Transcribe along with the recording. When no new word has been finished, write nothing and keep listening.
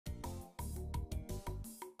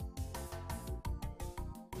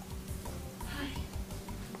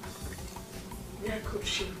Where could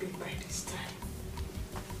she be by this time?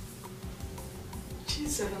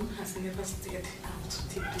 Chizaram has never stayed out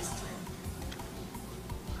till this time.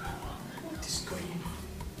 What is going on?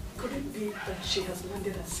 Could it be that she has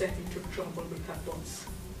landed herself into trouble with her boss?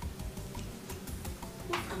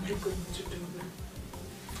 What am I going to do now?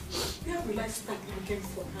 Where will I start looking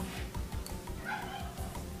for her?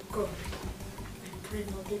 God, I pray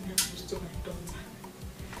nothing happens to my daughter.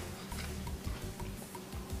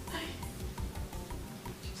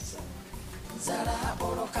 Zara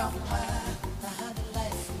Borokamba, I had a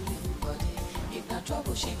life for you, buddy. If not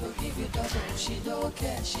trouble, she go give you double. She don't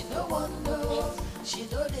care, she don't want no. She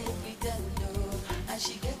know they pretend no, and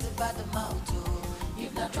she get a bad amount too.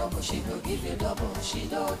 If not trouble, she go give you double. She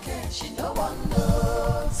don't care, she don't want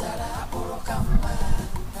no. Zara Borokamba,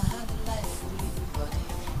 I had a life for you, buddy.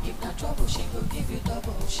 If not trouble, she go give you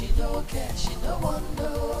double. She don't care, she don't want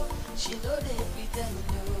no. She know they pretend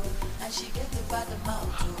no, and she get a bad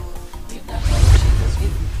amount too. If not trouble, she goes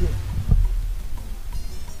give you fear.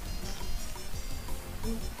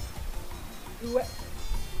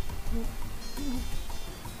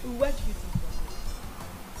 Where do you think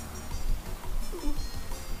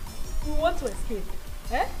you want to escape?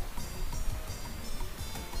 Eh?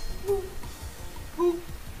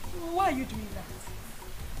 Why are you doing that?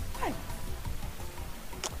 Why?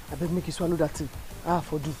 I beg make you swallow that thing.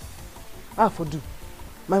 For do.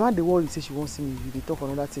 My man the worry say she won't see me. You dey talk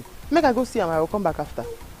another thing. Make I go see him. I will come back after.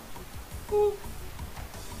 We'll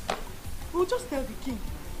just tell the king.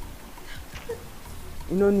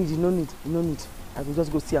 You no need. I will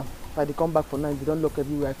just go see him. If I dey come back for night, they don't lock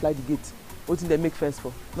everywhere. I fly the gate. What thing they make fence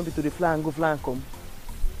for? Not be to the fly and come.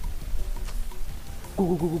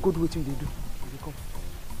 Go do what you dey do. They come.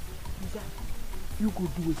 You go do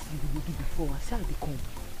what you do before. I say they come.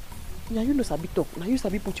 Now you know sabi talk. Now you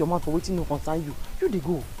sabi put your mouth for waiting no concern you. You dey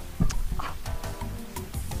go.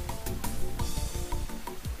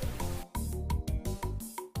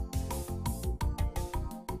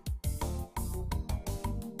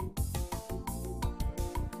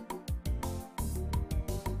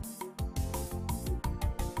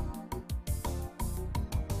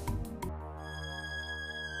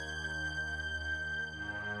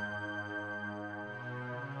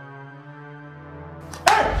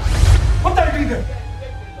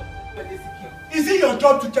 Is it your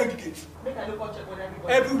job to check the gates?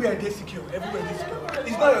 Everywhere they secure.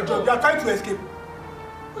 It's not your job. You are trying to escape.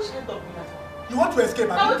 You want to escape?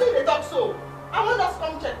 I don't think they talk so. I want us to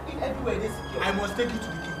come check if everywhere they secure. I must take you to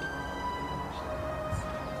the king.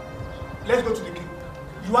 Let's go to the king.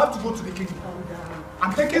 You have to go to the king.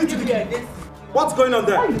 I'm taking you to the king. What's going on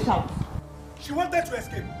there? Why you shout? She wanted to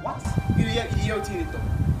escape. What?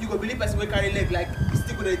 You go believe person will carry leg like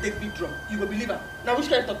stick with a take big drum. You go believe her. Now which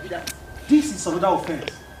kind of talk be that? This is another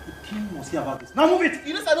offense. The king must hear about this. Now move it!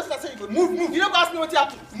 You know, I don't start saying you go move. You don't ask me what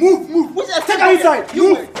happened. Move! Which Take her inside!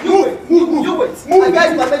 You wait! I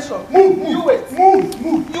got information. Move! You wait!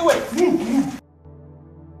 You wait!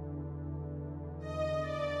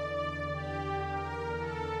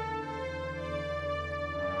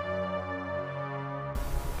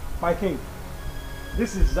 My king,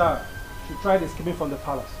 this is Zara. She tried escaping from the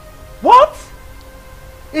palace. What?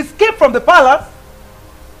 Escape from the palace?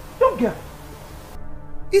 Don't get it.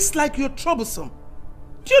 It's like you're troublesome.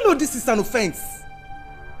 Do you know this is an offense?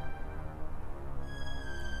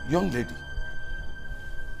 Young lady,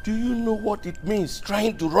 do you know what it means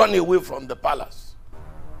trying to run away from the palace?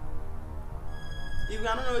 If you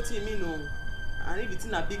don't know what you mean, no. And if it's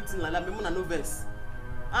a big thing like that, I'm no verse.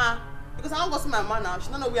 Because I don't go see my man now.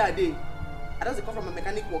 She don't know where I dey. I just come from a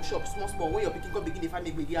mechanic workshop, small. When you're picking up, begin the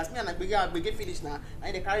family big. Ask me and I begin finish now.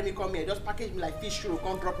 And they carry me come here, just package me like fish roll,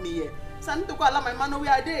 come drop me here. So I need to go allow my man know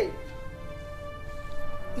where I dey.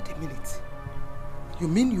 Wait a minute. You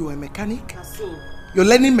mean you're a mechanic? Na so. You're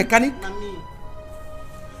learning mechanic? Na me.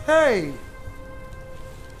 Hey.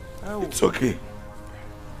 It's okay.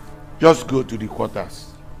 Just go to the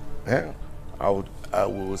quarters. I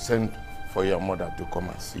will send for your mother to come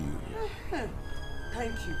and see you here.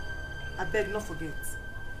 Thank you. I beg not forget.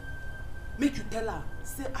 Make you tell her,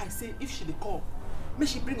 say if she dey come, make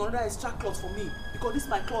she bring another extra cloth for me. Because this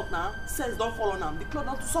my cloth now, sense don't fall on them. The cloth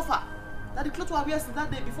don't suffer. That the cloth was wear since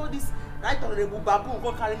that day before this right honorable baboon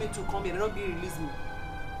go carry me to come here and not be release me.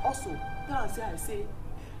 Also, tell her I say,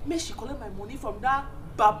 make she collect my money from that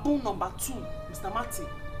baboon number 2, Mr. Martin.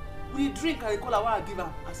 We drink and call her what I give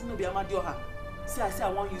her. I say no be Amadioha. I say I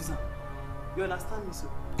won't use her. You understand me, sir?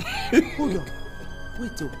 Hold on.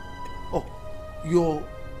 Wait. Oh, you're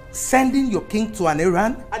sending your king to an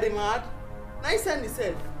errand? Are they mad? Now he send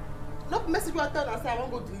himself. Not message you tell and say I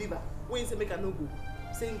won't go deliver. When you say make a no go,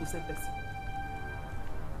 say you go send person.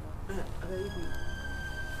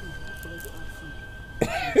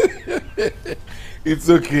 It's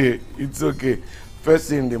okay. It's okay. First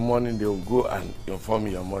thing in the morning, they will go and inform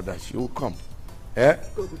your mother. She will come. Eh?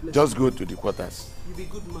 Just go to the quarters. You be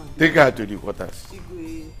good man. Take her to the quarters.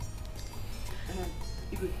 Igwe.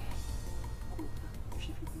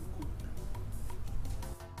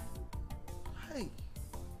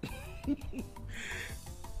 Hey.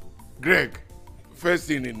 Greg, first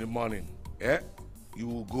thing in the morning, you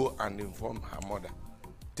will go and inform her mother.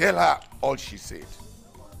 Tell her all she said.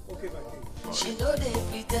 Okay, my king. She know they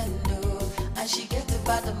pretend, oh, and she get a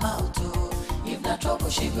bad mouth, oh. If not trouble,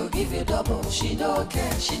 she go give you double. She no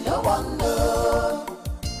care, she no want no.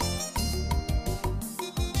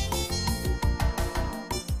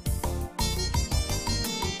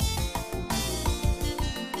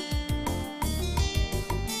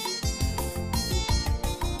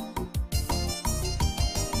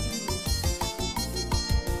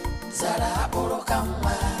 Zara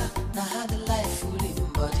Borokama, na had life full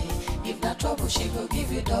in body. If not trouble, she go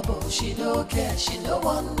give you double. She no care, she no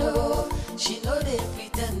want no. She know they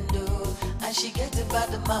pretend no, and she get a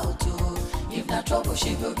bad mouth oh. If not trouble,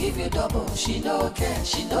 she go give you double. She no care,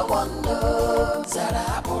 she no want no.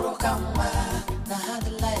 Zara Borokama, na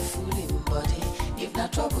had life full in body. If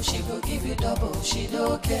not trouble, she go give you double. She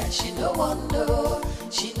no care, she no want no.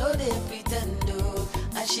 She know they pretend no,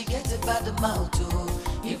 and she get a bad mouth oh.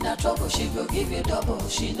 If not trouble, she go give you double.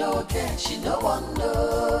 She no care, she no want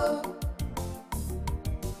no.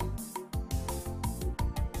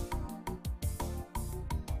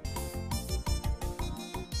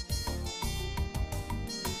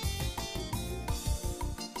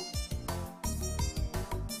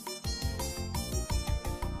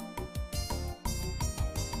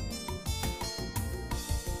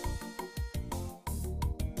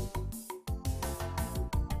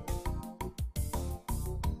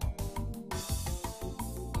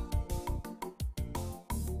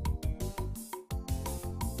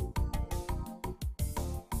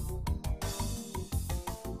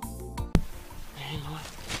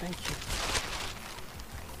 Thank you.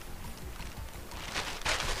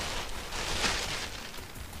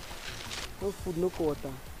 No food, no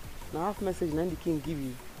water. Now half message and the king give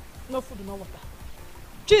you. No food, no water.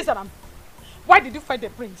 Chizaram, why did you fight the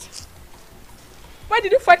prince? Why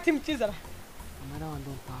did you fight him, Chizaram? Mama, that one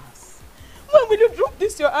don't pass. When will you drop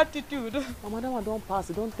this your attitude? Mama, that one don't pass.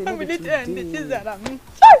 It don't take. When will it end, Chizaram?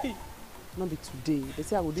 Not be today. They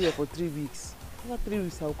say I will do it for 3 weeks. After 3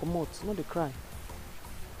 weeks, I will come out. Not they cry.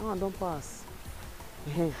 That one don't pass.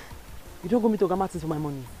 You don't go me to Gamartins for my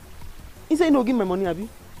money. He say you no give my money, Abi.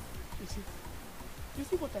 You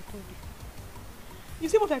see what I told you? You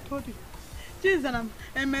see what I told you? Chizaram,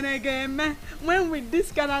 when will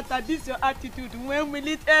this character, this your attitude, when will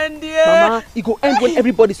it end here? Mama, it go end when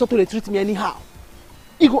everybody stop to treat me anyhow.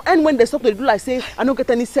 It go end when they stop to do like say I don't get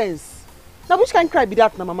any sense. Now which kind cry be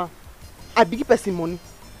that now, Mama? I big person money.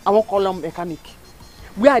 I won't call them mechanic.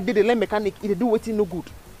 Where I did the learn mechanic, if they do waiting no good.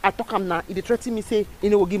 I talk him now, if they threaten me say, you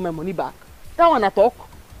know, will give my money back. That one I talk.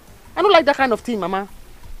 I don't like that kind of thing, Mama.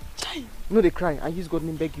 No, they cry. I use God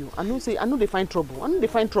name beg you. I know they find trouble. I know they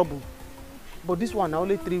find trouble. But this one,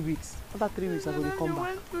 only 3 weeks. After 3 weeks, I'm going to come back. You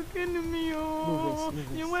want to kill me, oh. No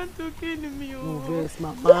verse. You want to kill me, oh. No verse,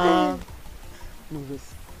 Mama. No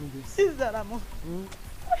verse. Chizaram. No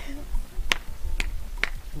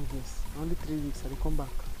verse. Only 3 weeks, I will come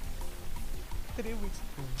back. 3 weeks.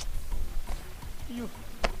 You.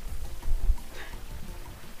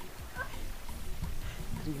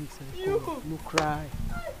 3 weeks, I will come back. No cry.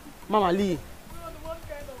 Mama Lee.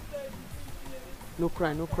 No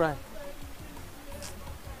cry, no cry.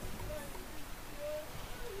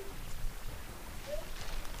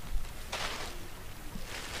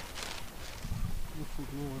 No food,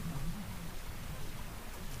 no water.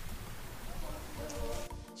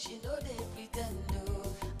 She know they pretend no,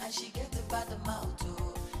 and she get a bad mouth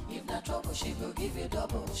oh. If not trouble, she go give you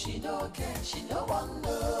double. She no care, she no want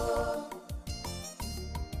no.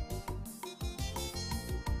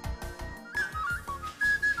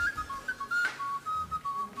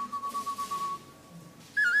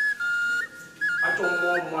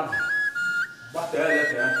 Mwana bata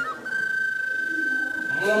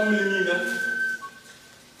mon minina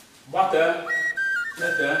bata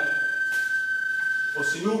leta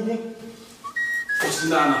osinugu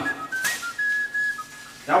osinana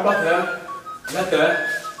ya bata leta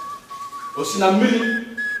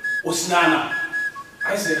osinamili osinana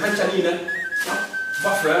I say hanchanina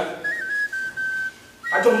bafra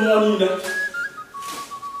ato monina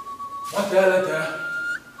bata leta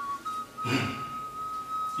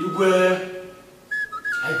Igwe,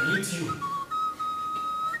 I greet you.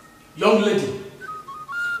 Young lady,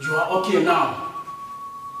 you are okay now.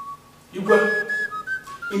 You were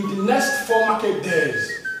in the next 4 market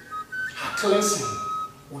days, her cleansing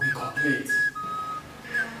will be complete.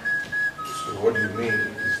 So what do you mean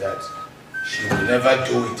is that she will never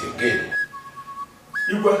do it again?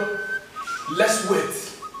 Igwe, let's wait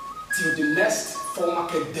till the next 4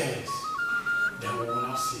 market days. Then we will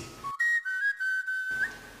now see.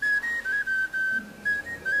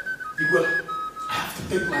 Igwe, I have to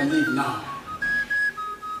take my leave now.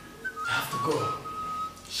 I have to go.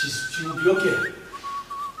 She will be okay.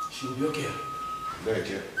 She will be okay. Very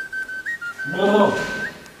good. No.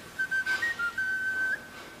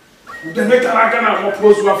 Udene karaka na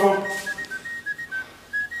moposu afọ.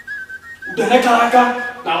 Udene karaka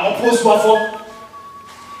na moposu afọ.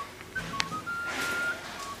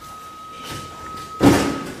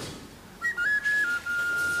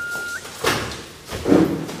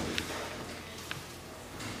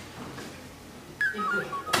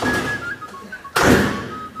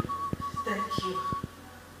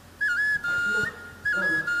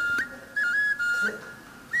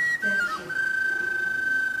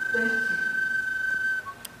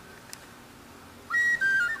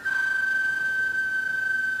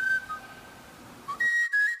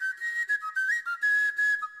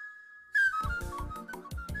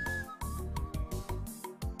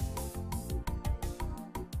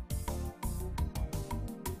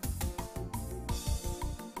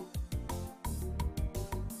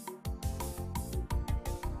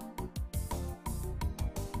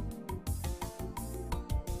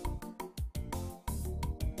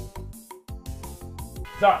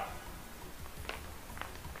 Zara.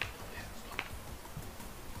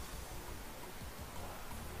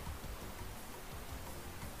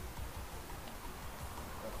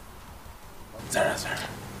 Zara.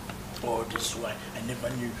 All this while, I never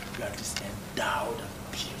knew you are this endowed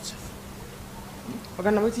and beautiful.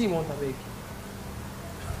 Okay, now what do you want, Abeg?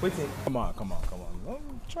 Waiting. Come on.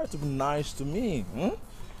 Try to be nice to me.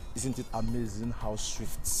 Isn't it amazing how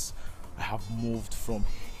swift I have moved from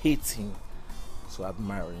hating to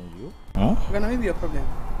admiring you? Okay, now maybe your problem.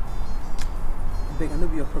 Abeg, I know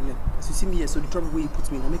be your problem. As you see me here, so the trouble where you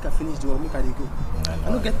put me, I make her finish the work, make her go. I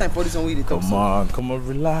don't get time for this one way they talk. Come on,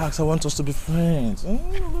 relax. I want us to be friends.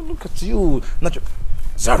 Look at you. Not your...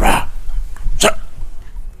 Zara!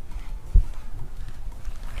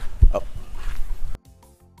 Oh.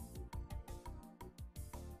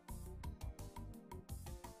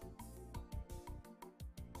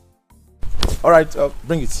 All right,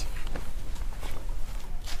 bring it.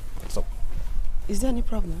 So. Is there any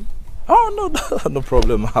problem? Oh, no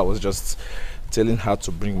problem. I was just telling her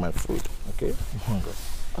to bring my food, okay?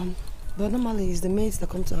 But normally it's the maids that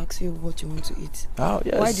come to ask you what you want to eat. Oh,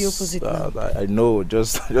 yes. Why the opposite now? I know,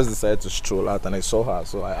 just decided to stroll out and I saw her,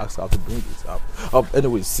 so I asked her to bring it up.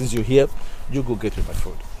 Anyway, since you're here, you go get me my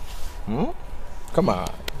food. Come on.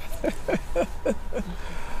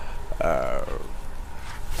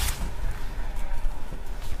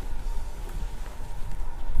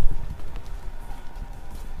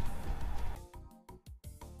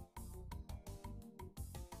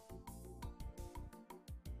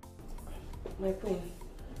 My queen,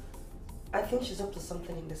 I think she's up to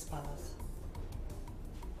something in this palace.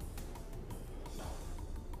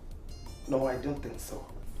 No, I don't think so.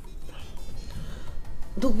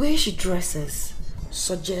 The way she dresses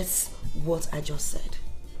suggests what I just said.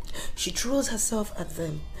 She throws herself at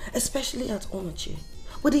them, especially at Onochi,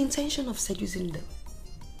 with the intention of seducing them.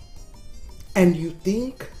 And you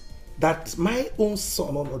think that my own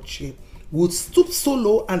son Onochi would stoop so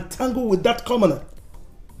low and tangle with that commoner?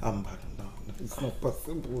 No, it's not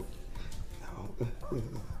possible. No.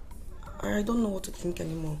 I don't know what to think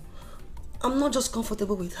anymore. I'm not just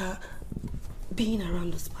comfortable with her being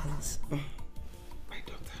around this palace. My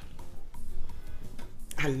daughter,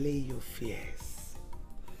 allay your fears.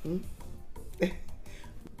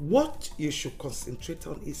 What you should concentrate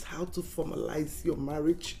on is how to formalize your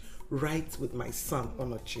marriage right with my son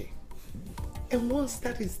Onochi. And once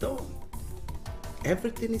that is done,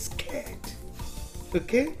 everything is cleared.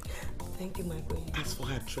 Okay? Thank you, my queen. As for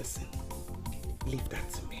her dressing, leave that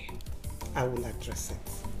to me. I will address it.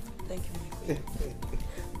 Thank you, my queen.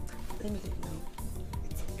 Let me get now.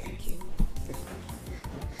 It's okay. Thank you.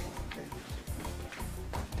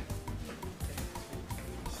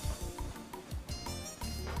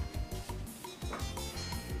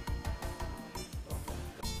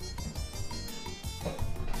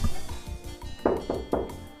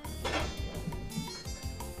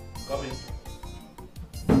 Come in.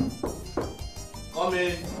 Come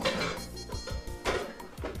in.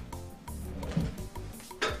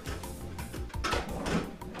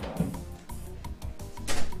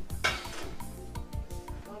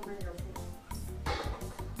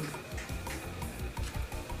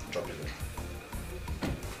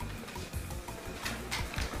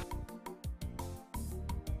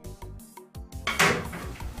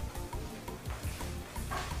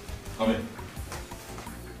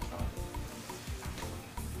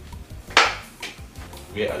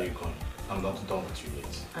 Where are you going? I'm not done with you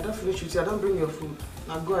yet. I don't finish with you. I don't bring your food.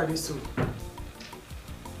 Now go at this soon.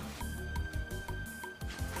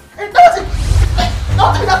 Hey, don't it!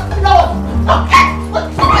 Don't do that! No!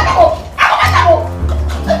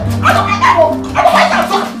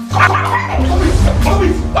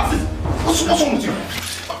 What's wrong with you?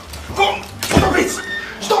 Go! Stop it!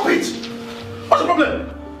 Stop it! What's the problem?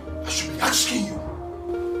 I should be asking you.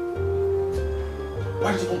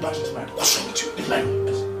 Why did you come back into my room? What's wrong with you? Leave my room.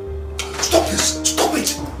 Stop this! Stop it!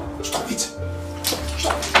 Stop it!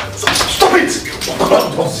 Stop it!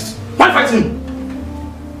 Why fighting?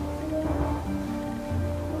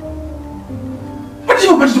 Why did you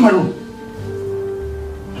go back into my room?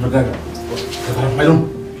 My room.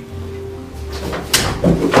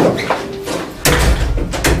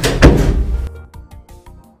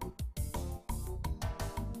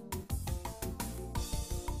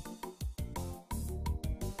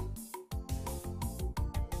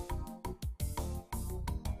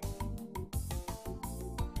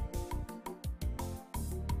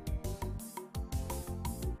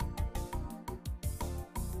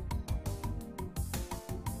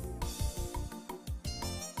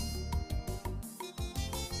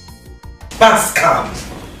 Pascal,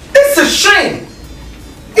 it's a shame.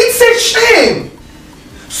 It's a shame.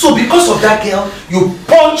 So because of that girl, you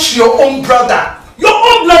punch your own brother. Your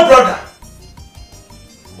own blood brother.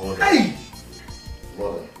 Mother. Hey.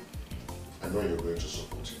 Mother, I know you're going to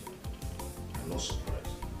support him. I'm not surprised.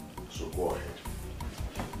 So go ahead.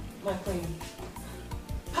 My queen,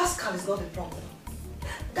 Pascal is not the problem.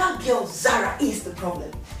 That girl Zara is the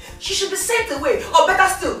problem. She should be sent away, or better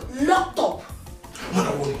still, locked up.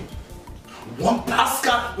 Mother, one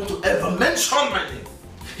Pascal want to ever mention my name.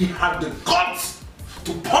 He had the guts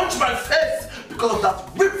to punch my face because of that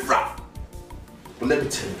riffraff. But let me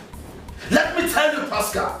tell you,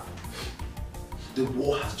 Pascal, the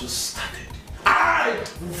war has just started. I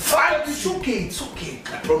will fight. It's okay.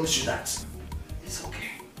 I promise you that. It's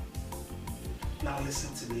okay. Now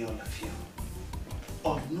listen to me, all of you.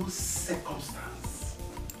 On no circumstance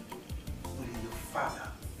will your father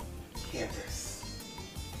hear this.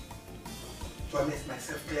 Do I make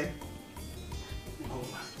myself clear? Go,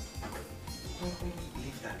 man.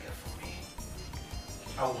 Leave that girl for me.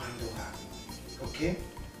 I will handle her. Okay?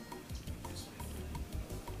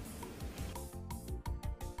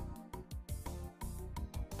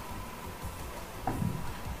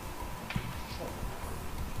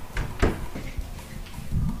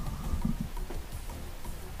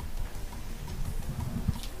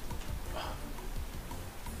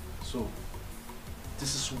 So,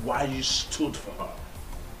 this is why you stood for her.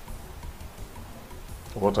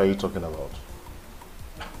 What are you talking about?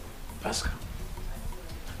 Pascal,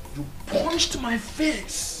 you punched my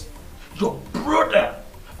face, your brother,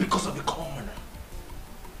 because of the commoner.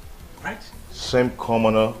 Right? Same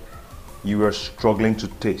commoner you were struggling to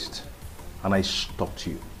taste, and I stopped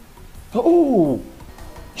you. Oh,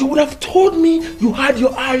 you would have told me you had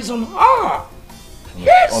your eyes on her.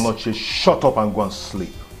 Yes! Onoche, shut up and go and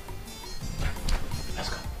sleep.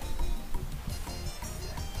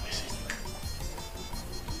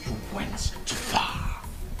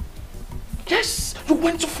 Yes, you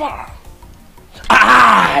went too far.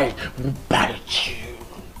 I will bite you.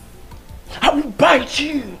 I will bite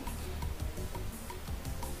you.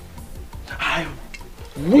 I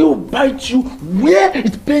will bite you where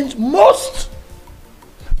it pains most.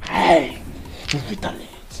 I will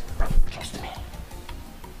retaliate. Trust me.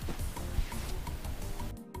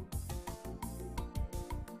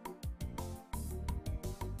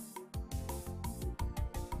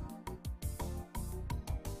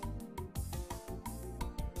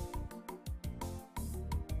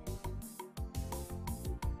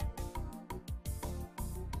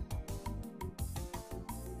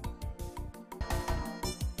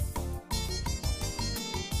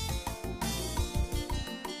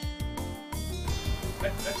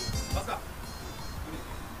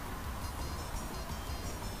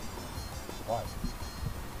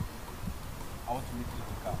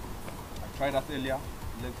 That earlier,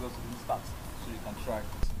 Lagos didn't start, so you can try.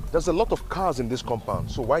 There's a lot of cars in this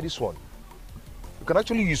compound, so why this one? You can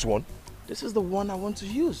actually use one. This is the one I want to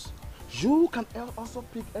use. You can also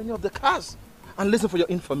pick any of the cars. And listen for your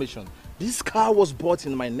information. This car was bought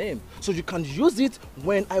in my name, so you can use it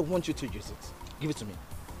when I want you to use it. Give it to me.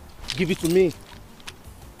 Give it to me.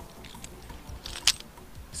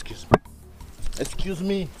 Excuse me. Excuse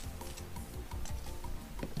me.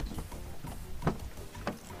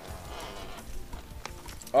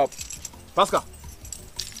 Pascal,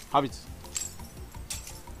 have it.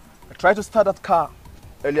 I tried to start that car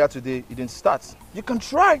earlier today, it didn't start. You can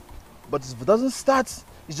try, But if it doesn't start,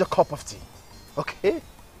 it's your cup of tea. Okay?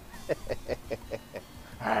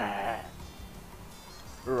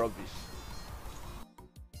 Rubbish.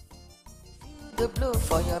 The blow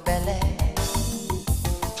for your belly.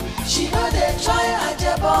 She know they try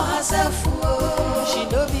ajebo herself. Oh. She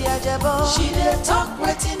know be ajebo. She dey talk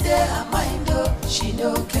waiting there her mind. Oh. She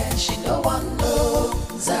no care, she no want no.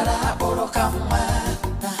 Zara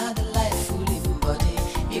Borokama. Na had the life full in body.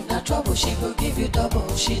 If na trouble, she go give you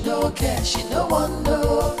double. She no care, she no want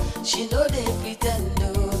no. She know they pretend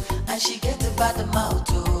no. And she get a bad mouth.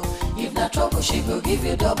 Oh. If na trouble, she go give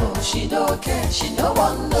you double. She no care, she no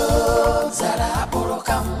want no. Zara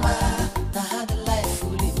Borokama. Na had the life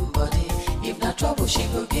full in body. If na trouble, she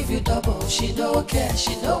go give you double. She no care,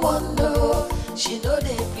 she no want no. She know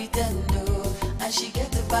they pretend no. And she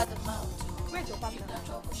get a bad mouth. Where's your partner? If na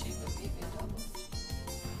trouble, she go give you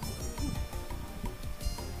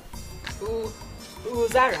double. Oh,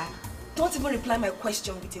 Zara, don't even reply my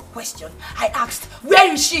question with a question. I asked,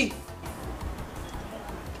 where is she?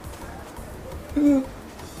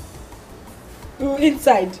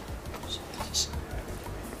 Inside.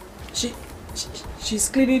 She's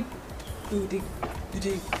cleaning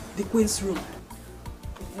the queen's room.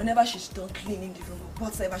 Whenever she's done cleaning the room, or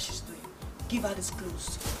whatever she's doing, give her these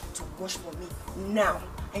clothes to wash for me. Now.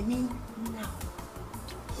 I mean, now.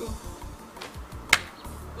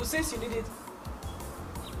 Since you need it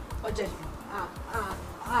urgently,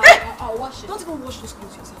 I'll wash it. Don't even wash those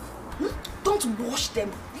clothes yourself. Don't wash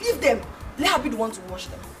them. Leave them. Let her be the one to wash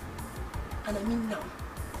them. And I mean now.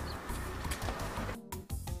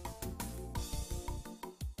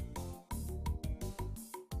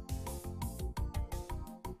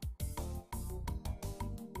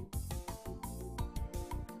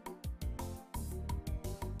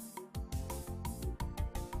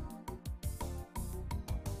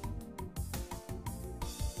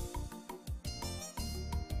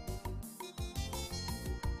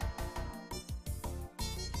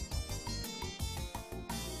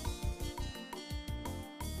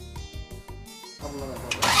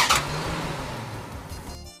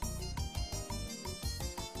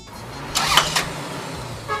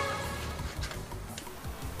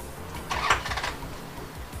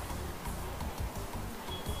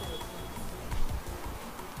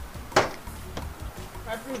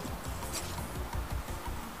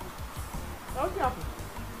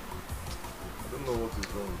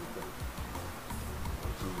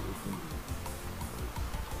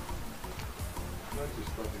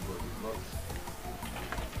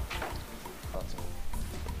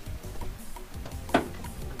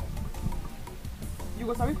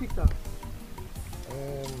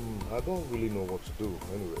 I don't really know what to do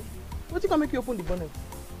anyway. What you can make you open the bonnet?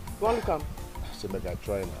 You want to come? So make I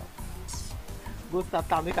try now. Go start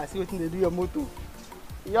time, make I see what they do your motor.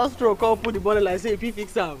 You just throw, come put the bonnet like say if you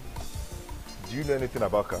fix them. Do you know anything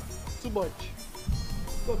about car? Too much.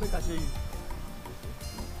 Go make I show you.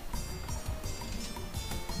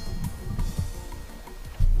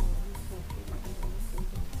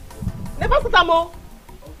 Never put them on.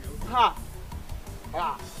 Ha.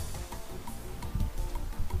 Ha.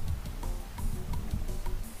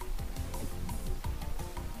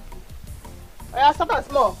 Yeah, stop and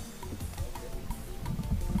small.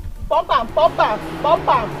 Pump am, pump am, pump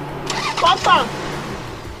am, pump am.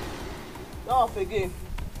 Not off again.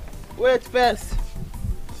 Wait first.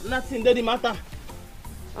 Nothing doesn't matter.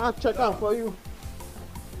 I'll check out for you.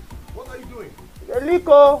 What are you doing? The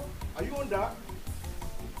Lico. Are you on that?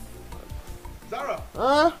 Zara?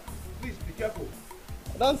 Huh? Please be careful.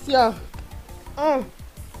 I don't see her.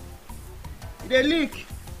 The leak.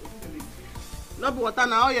 Not water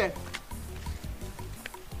now, yeah.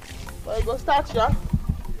 So you go start, yeah?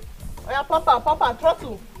 Oh yeah, pump and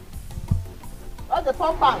throttle. That's the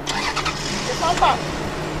pump and. The pump and.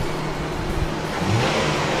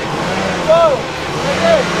 Go!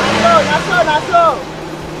 Again! That's so!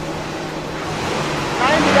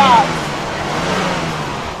 Time it out.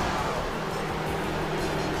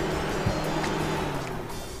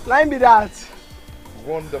 Climb it out.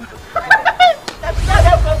 Wonderful. That's not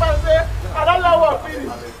helpful. I don't know what finish.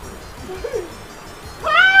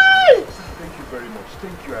 Hi! Thank you very much.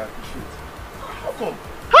 Thank you, I appreciate it. How come?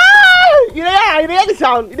 Hi! You hear the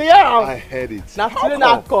sound? You hear how? I heard it. Now today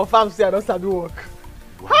now confirm say I don't start to work.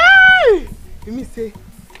 Hi! You mean say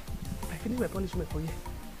if I finish my punishment for you,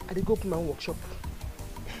 I dey go open my own workshop.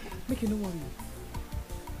 Make you no worry.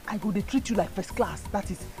 I go dey treat you like first class. That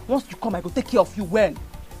is, once you come, I go take care of you well.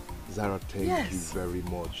 Zara, thank you very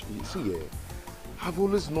much. You see, I've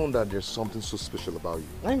always known that there's something so special about you.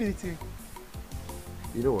 Let me tell you.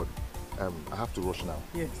 You know what? I have to rush now.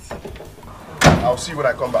 Yes. I'll see you when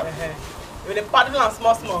I come back. With a paddle and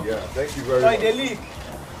small. Yeah, thank you very much. The leak.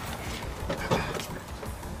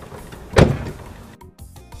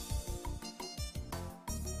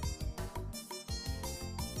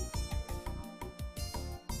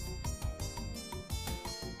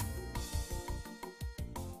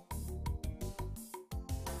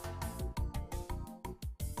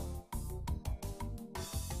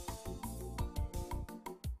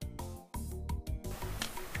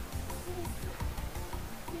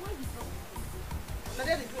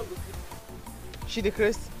 She the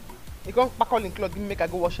Chris. You come back all in cloth, give me make I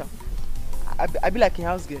go wash her. I be like a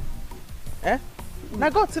house girl. Eh? Now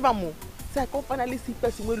God save her more. Say I can finally see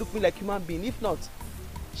person who look me like human being. If not,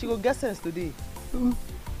 she go get sense today. Who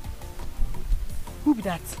be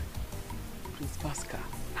that? Prince Pascal.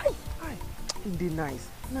 Hi. He dey nice.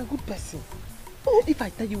 Na good person. Oh, if I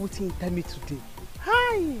tell you what he tell me today.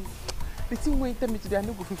 Hi. The thing when he tell me today, I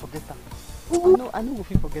no go fit forget her. I no go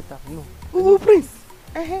fit forget her. No. Prince.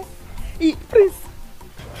 Prince.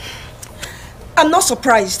 I'm not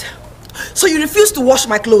surprised. So you refuse to wash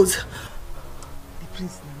my clothes? The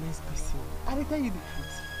prince is a nice person. I will tell you the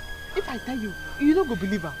truth. If I tell you, you don't go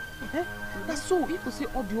believe her. That's so. If you say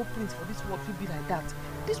all the old prince for this world will be like that,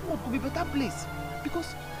 this world could be a better place.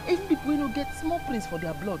 Because even people don't get small prince for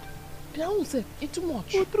their blood. Their own say it's too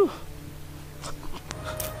much. Oh, true.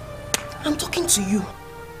 I'm talking to you.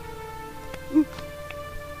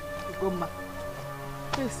 Go ma.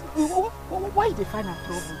 Yes. Why did they find her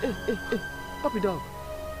trouble? Hey, puppy dog.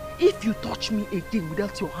 If you touch me again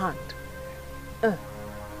without your hand,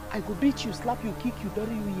 I go beat you, slap you, kick you,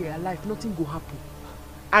 bury you here alive. Nothing go happen.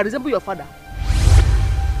 I resemble your father.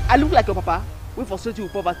 I look like your papa. We frustrate you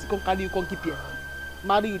with poverty. Come carry you, come keep here.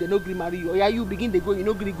 Marry you, they no agree marry you. Or yeah, you begin they go, you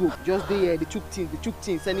no agree go. Just there, the chook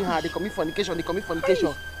things, anyhow. They commit fornication.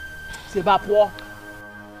 Say bad poor.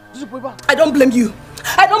 I don't blame you.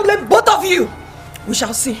 I don't blame both of you. We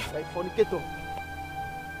shall see. Like fornicator.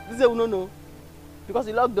 This is no. Because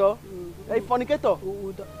he locked door. Like fornicator. They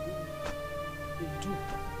do.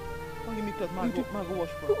 Don't give me clothes. Man, go wash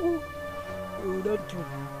for. Don't do.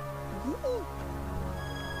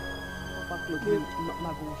 Papa clothes.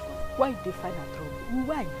 Man, go wash for. Why did they find her trouble?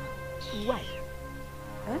 Why?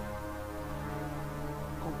 Huh?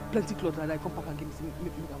 Come, plenty clothes like that. Come back and give me some.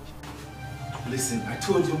 Make me wash. Listen, I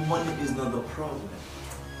told you money is not the problem.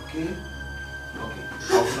 Okay? Okay.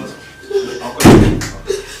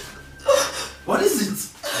 What is it?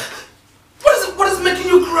 What is making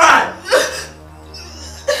you cry?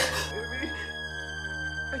 Baby,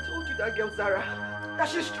 I told you that girl Zara, that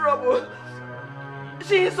she's trouble.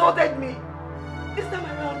 She insulted me. This time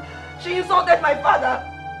around, she insulted my father.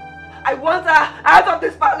 I want her out of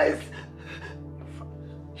this palace.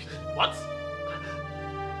 What?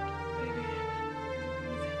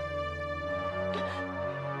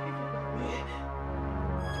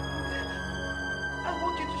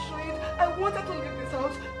 I wanted to leave this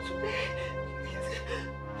house today.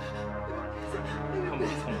 Come on,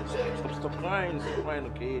 stop crying,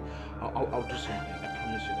 okay? I'll do something, I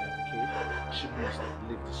promise you that, okay? She must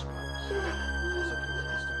leave this house.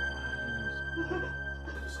 It's okay,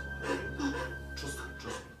 Trust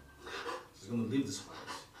me. She's gonna leave this house.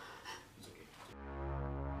 It's okay.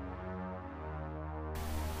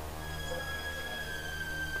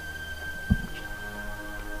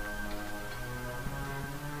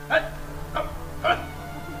 Hey!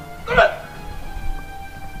 Come on!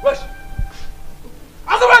 Rush!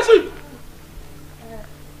 Answer my sheep!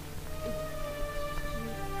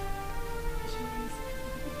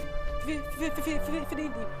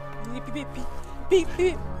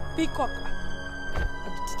 Peacock.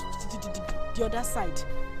 The other side.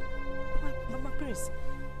 My Prince,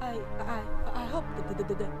 I hope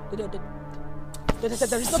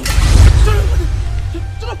there is not.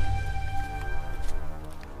 Shut up!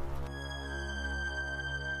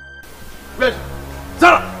 Where's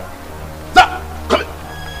Zara? Zara! Come in!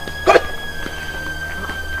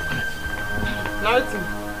 Nothing.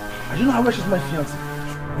 I don't know how much is my fiancé.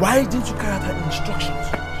 Why didn't you carry out her instructions?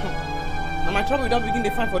 Now my trouble, we don't begin the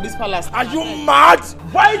fight for this palace. Are you mad?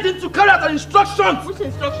 Why didn't you carry out her instructions? Which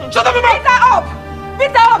instructions? Shut up, Beat her up!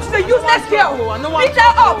 Beat her up! She's a useless girl! Beat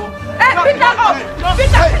her up! Beat her up! Beat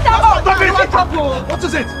her up! What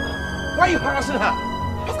is it? Why are you harassing her?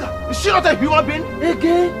 Oscar, is she not a human being?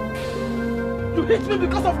 Again? You hate me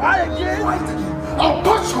because of her again? I'll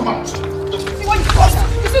punch her mouth! You see what you fought?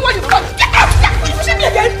 You see what you fought? Get out! You pushing me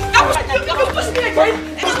again? You push me again?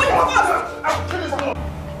 You see what you fought?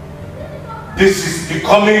 This is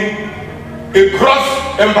becoming a gross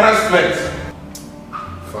embarrassment.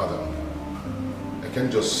 Father, I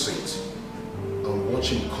can't just sit watch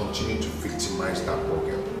him continue to victimize that poor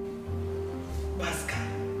girl. Pascal,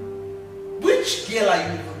 which girl are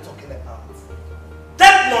you even talking about?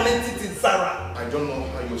 That non-entity Zara. I don't know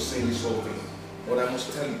how you're saying this whole thing, but I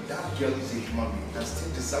must tell you, that girl is a human being and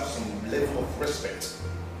still deserves some level of respect.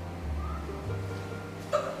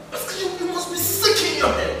 Pascal, you must be sick in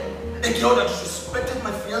your head. A girl that disrespected my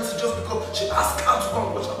fiancé just because she asked her to go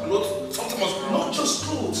and wash her clothes. Something must be not just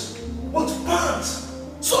clothes, but pants.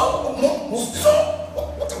 So,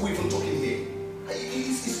 what are we even talking here?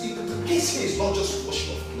 The case here is not just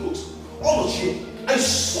washing of clothes. All of you, I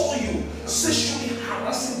saw you sexually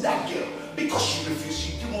harassing that girl because she refused.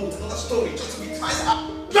 She came on with another story just to be tied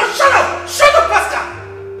up. Just shut up! Shut up, Pascal!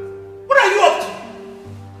 What are you up to?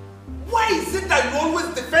 Why is it that you always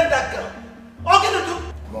defend that girl? All gonna do?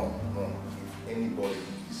 Mom, if anybody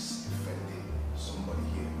is defending somebody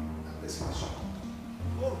here, that person is you.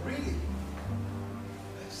 Oh, really?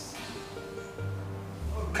 Yes.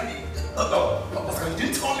 Okay. Pascal, you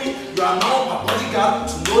didn't tell me you are now my bodyguard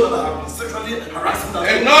to know that I have been sexually harassing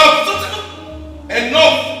that Enough!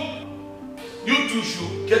 Enough! You two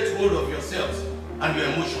should get hold of yourselves and your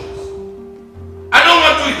emotions. I don't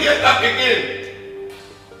want to hear that again.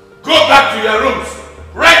 Go back to your rooms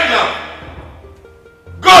right now.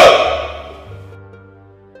 Go!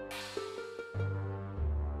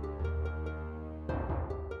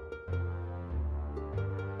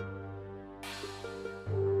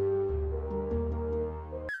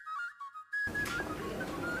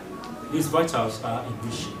 These vitals are in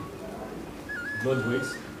good shape. Blood weight,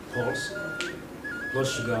 pulse, blood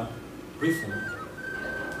sugar, breathing.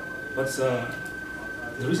 But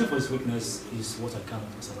the reason for his weakness is what I can't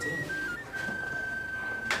ascertain.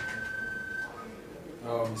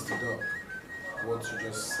 Mr. Doc, what you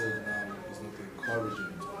just said now is not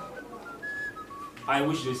encouraging. I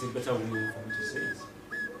wish there is a better way for me to say it.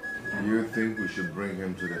 You think we should bring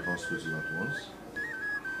him to the hospital at once?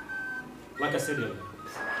 Like I said earlier,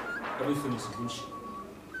 everything is in good shape.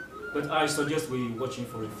 But I suggest we watch him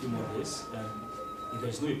for a few more days, and if there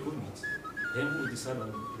is no improvement, then we'll decide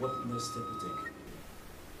on what next step we take.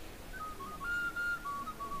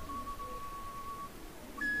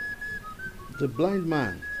 The blind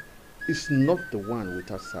man is not the one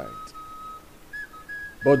without sight,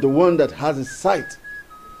 but the one that has his sight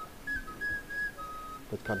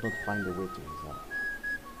but cannot find a way to his heart.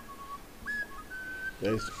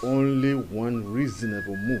 There is only one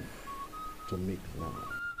reasonable move to make now.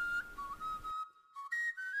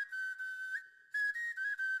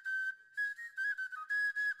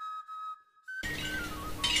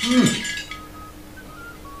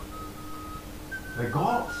 The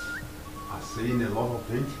gods are saying a lot of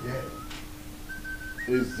things here.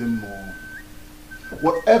 Is there more?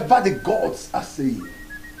 Whatever the gods are saying,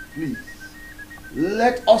 please,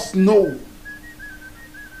 let us know.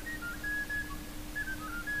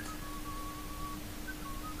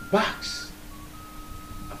 Backs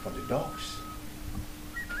are for the dogs,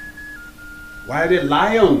 While the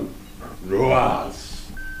lion roars.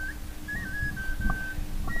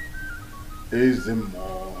 is there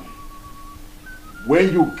more?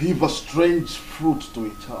 When you give a strange fruit to a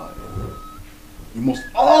child, you must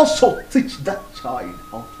also teach that child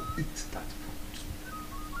how to eat that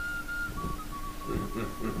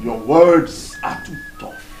fruit. Your words are too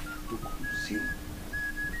tough to consume.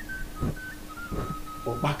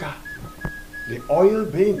 Obaka, the oil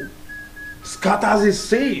bean, scatters his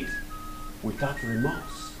seed without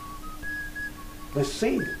remorse. The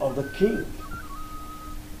seed of the king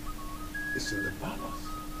is in the palace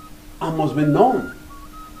and must be known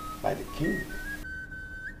by the king.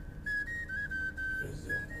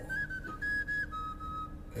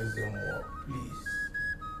 Ezemo, please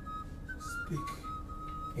speak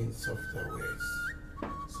in softer words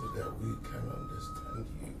so that we can understand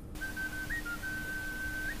you.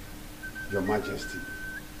 Your Majesty,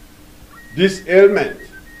 this ailment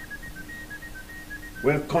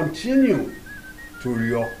will continue to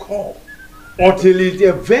reoccur until it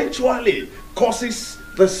eventually causes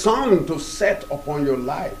the sun to set upon your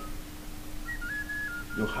life.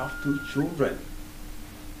 You have 2 children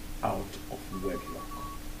out of wedlock.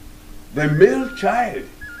 The male child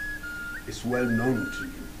is well known to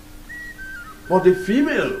you, but the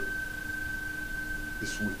female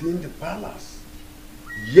is within the palace,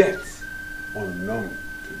 yet unknown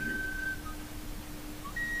to you.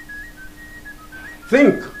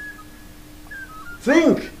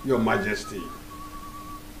 Think, Your Majesty,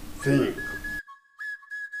 think.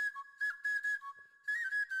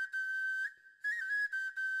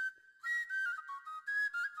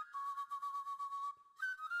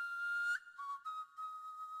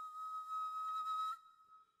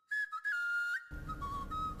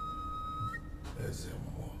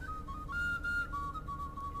 Ezemo,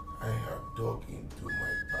 I have dug into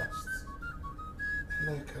my past and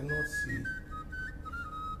I cannot see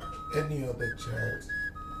any other child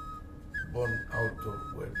born out of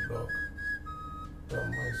wedlock than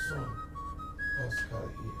my son, Pascal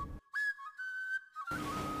here.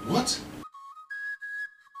 What?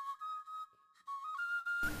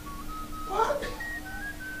 What?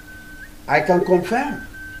 I can confirm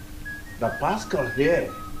that Pascal here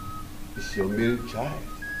is your male child.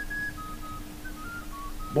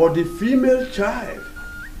 But the female child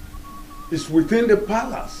is within the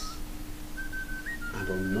palace and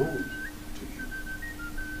unknown to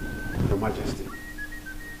you. Your Majesty,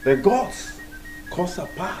 the gods caused a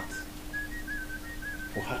path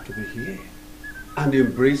for her to be here and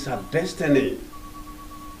embrace her destiny.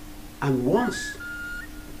 And once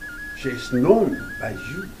she is known by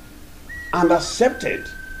you and accepted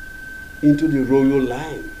into the royal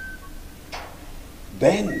line,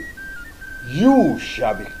 then you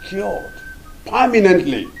shall be cured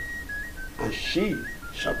permanently and she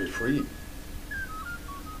shall be free.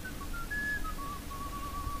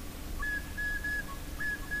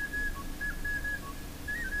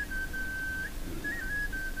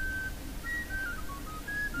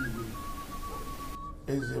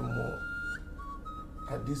 Ezemo,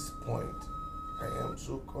 at this point, I am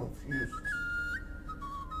so confused.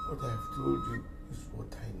 What I have told you is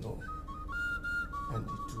what I know. And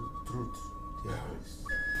the truth there is.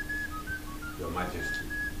 Your Majesty,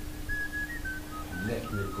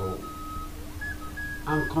 let me go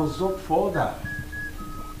and consult further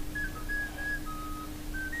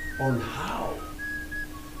on how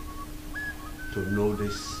to know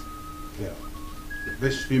this girl,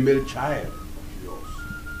 this female child of yours.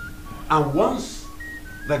 And once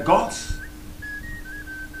the gods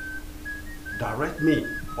direct me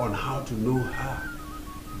on how to know her,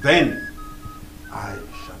 then I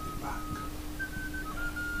shall be back.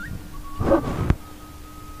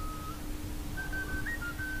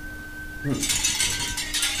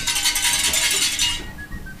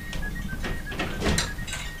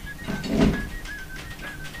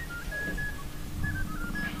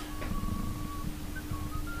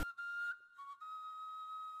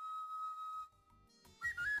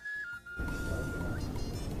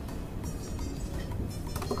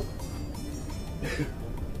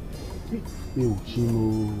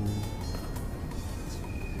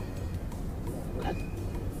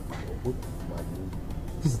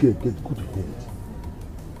 This girl get good head.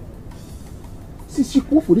 Since she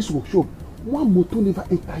go for this workshop, one motor never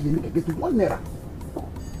enter here make I get 1 naira.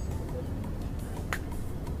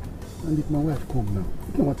 And if my wife come now,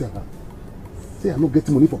 you know what tell her? Say I not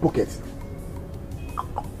getting money for pocket.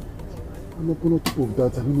 I'm not gonna top of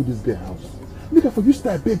that. I don't know this girl house. Make her for you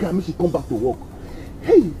start beg her, make she come back to work.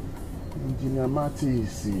 Hey, Engineer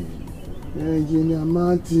Mattis, Engineer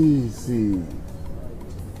Mattis.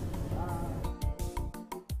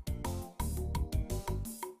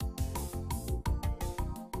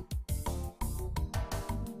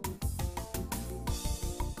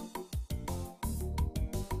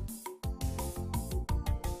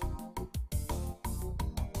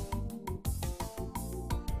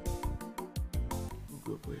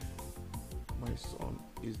 My son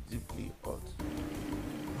is deeply hurt.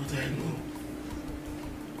 But I know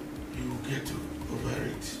you will get over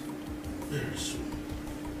it very soon.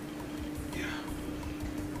 Yeah,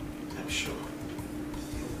 I'm sure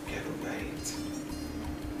you will get over it.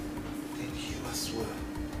 And you as well.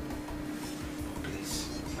 Please,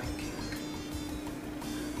 my king,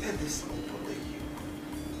 let this not bother you.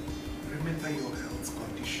 Remember your health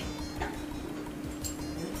condition.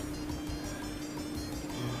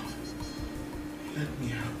 Let me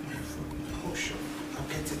have my food now. Oh, sure. I'll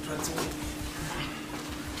get it right away.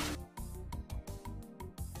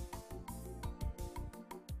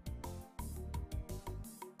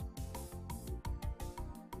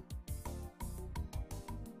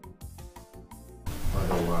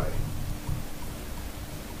 Father, why?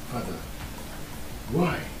 Father,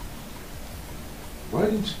 why? Why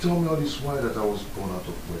didn't you tell me all this while that I was born out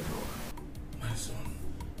of wedlock? My son,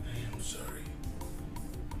 I am sorry.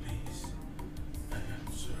 Please, I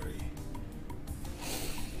am sorry.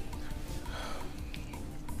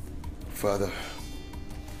 Father,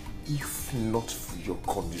 if not for your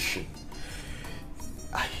condition,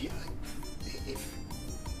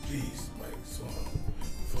 Please, my son,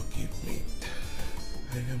 forgive me.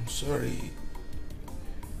 I am sorry.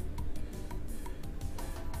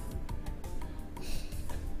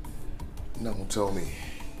 Now tell me,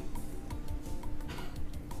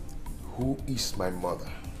 who is my mother?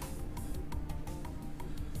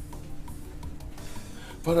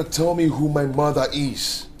 Father, tell me who my mother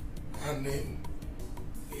is. Her name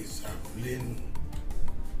is Evelyn.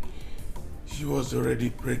 She was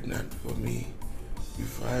already pregnant for me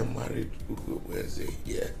before I married Ugo Wednesday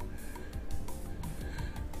here.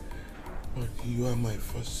 But you are my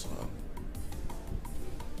first son.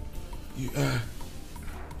 You are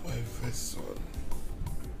my first son.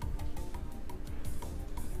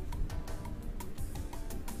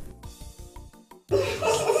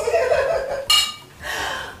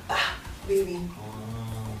 Baby.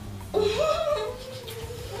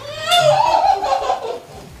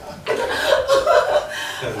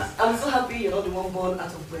 I'm so happy you're not the one born out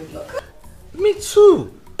of wedlock. Me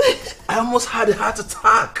too. I almost had a heart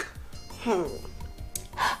attack.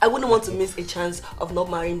 I wouldn't want to miss a chance of not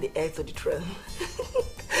marrying the heir to the throne.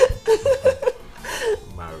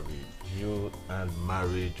 Marriage.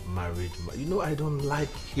 You know, I don't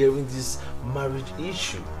like hearing this marriage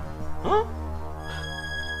issue. Huh?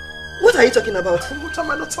 What are you talking about? What am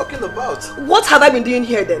I not talking about? What have I been doing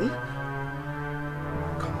here then?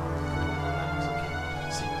 Come on, relax, okay?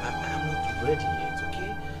 See, I am not ready yet,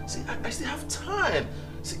 okay? See, I still have time.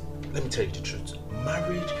 See, let me tell you the truth.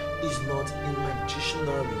 Marriage is not in my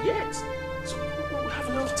dictionary yet. So we have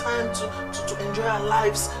enough time to enjoy our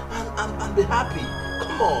lives and be happy.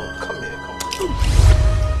 Come on, come here, come on.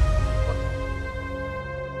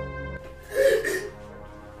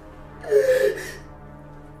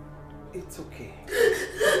 It's okay.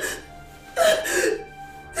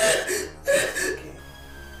 Okay.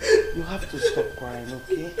 You have to stop crying,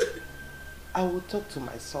 okay? I will talk to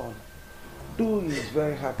my son. Though it's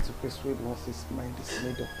very hard to persuade once his mind is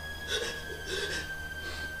made up.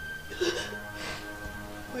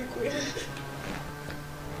 My queen.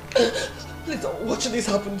 Please don't watch this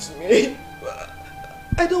happen to me.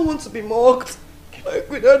 I don't want to be mocked. My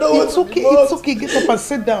queen, I don't want to be mocked. It's okay. Get up and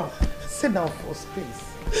sit down. Sit down for space.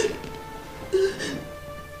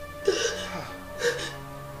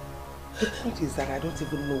 The point is that I don't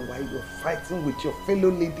even know why you're fighting with your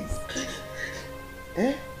fellow ladies.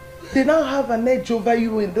 Eh? They now have an edge over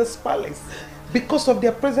you in this palace because of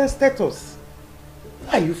their present status.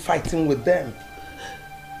 Why are you fighting with them?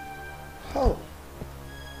 How?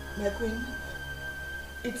 My queen,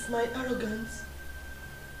 it's my arrogance.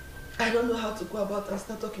 I don't know how to go about and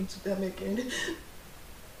start talking to them again.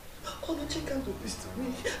 Oh no, she can't do this to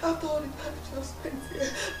me. After all the time I've spent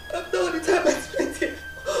here. After all the time I spent here.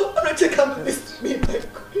 Oh no, she can't do this to me, my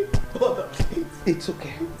queen. Mother, please. It's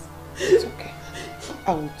okay. It's okay.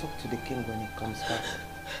 I will talk to the king when he comes back.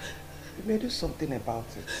 We may do something about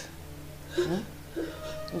it.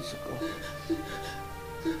 Let's go.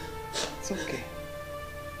 It's okay.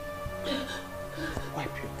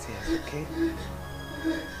 Wipe your tears, okay?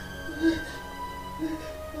 Who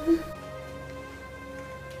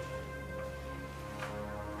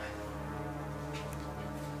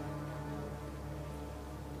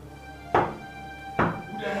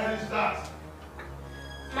the hell is that?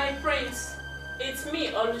 My prince, it's me,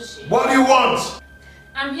 Oluchi. What do you want?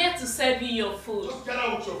 I'm here to serve you your food. Just get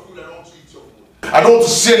out with your food. I don't want to eat your food. I don't want to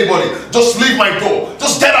see anybody. Just leave my door.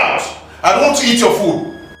 Just get out. I don't want to eat your food.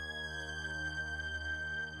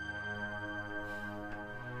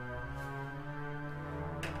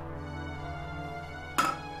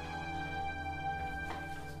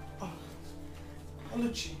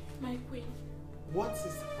 Oluchi, My queen, what is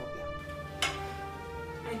the problem?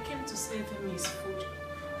 I came to serve him his food,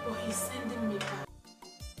 but he's sending me back.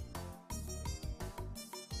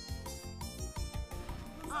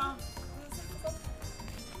 No.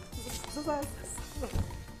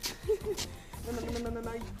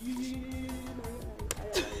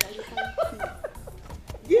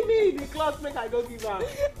 Give me the cloth, make I go give her.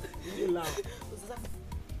 You laugh.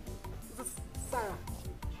 Sarah,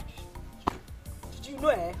 did you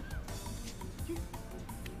know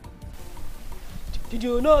Did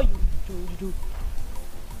you know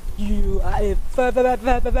you are a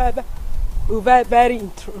very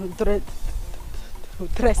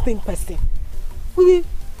interesting person. We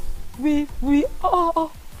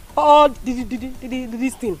all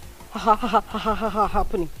this thing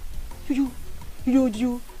happening. You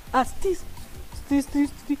are still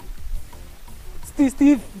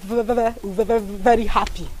very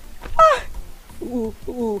happy.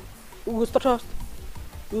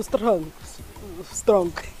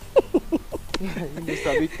 Strong. You must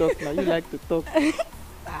have been talk now. You like to talk.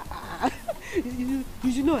 You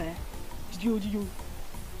know,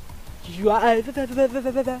 you are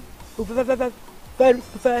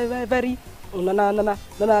very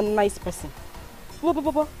nice person.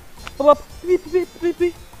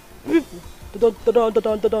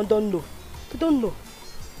 Don't know.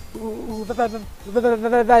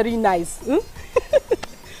 very nice. Don't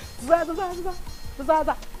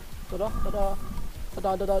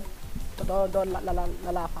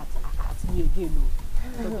laugh at me again.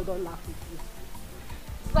 Don't laugh at me.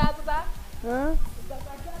 Huh?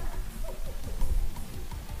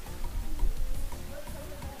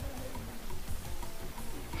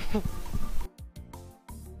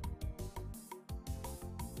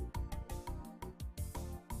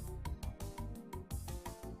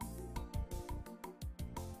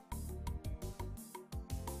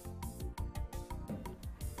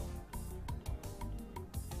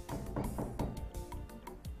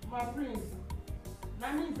 My prince,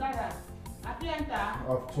 Nami Zara,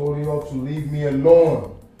 I've told you all to leave me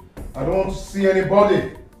alone. I don't want to see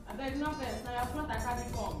anybody. I beg no first, now your front I carry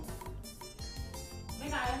come.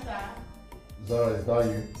 Make I enter. Zara, is that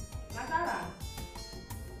you? Na Zara.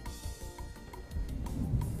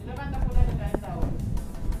 You never enter for them to enter.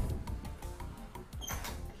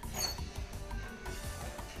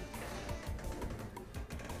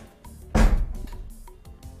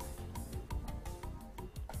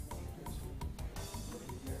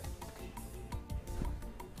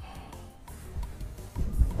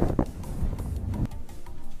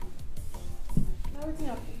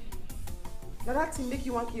 Now that thing make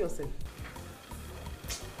you want to kill yourself.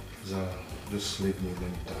 Zara, just leave me, let me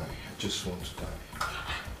die. I just want to die.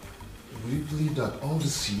 Would you believe that all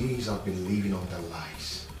these years I've been living on their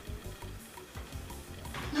lies?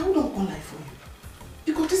 Now who don't come lie for you?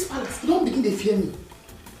 Because this palace, you don't begin to fear me.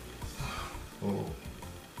 Oh,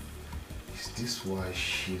 is this why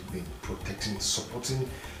she's been protecting, supporting,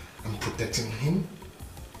 and protecting him?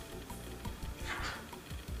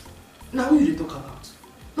 Now who you talk about?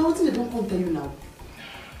 Now what thing they don't come tell you now?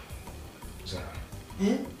 Zara,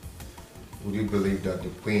 eh? Would you believe that the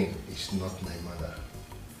queen is not my mother?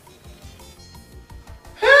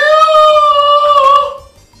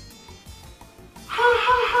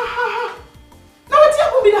 Now what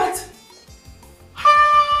happened with that?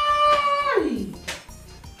 Hi!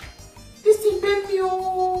 This thing pain me,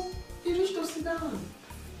 oh. You reached to sit down.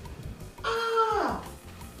 Ah!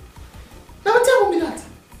 Now what happened with that?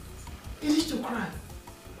 You reached to cry.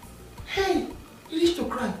 Hey, you reached to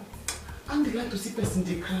cry. And they like to see person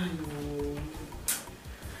they cry. Oh.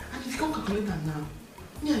 And if you can't calculate that now,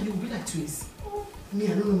 me and you will be like twins. Me, I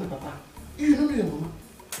don't know my papa. You don't know your mama.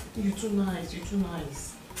 You're too nice, you're too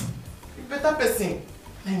nice. You're better person.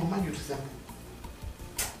 My mama, you resemble.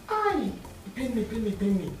 Aye, you pain me, pain me,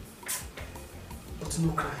 pain me. But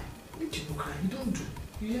no cry. Make you no cry. You don't do.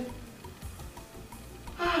 You hear?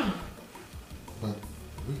 Ah. But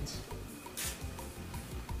wait.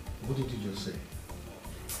 What did you just say?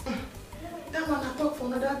 That one I talk for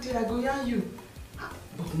another day, I go yarn you.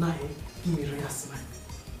 But now, give me a real smile.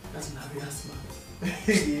 That's not a real smile.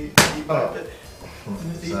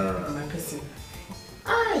 Sarah. My person.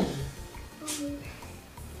 Aye.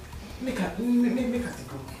 Make her go.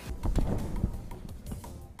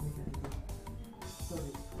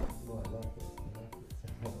 Sorry. No, I love it.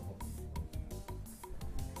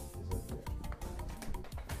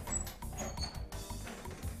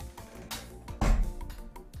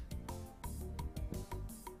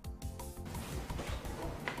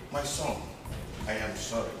 My son, I am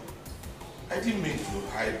sorry. I didn't mean to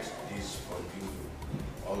hide this from you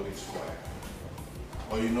all this while.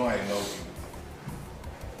 But you know I love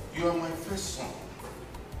you. You are my first son.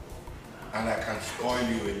 And I can spoil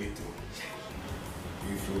you a little.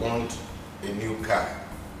 If you want a new car,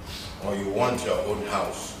 or you want your own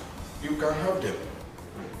house, you can have them.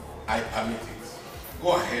 I permit it.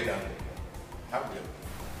 Go ahead and have them.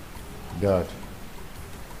 Dad.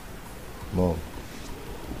 Mom.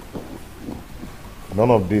 None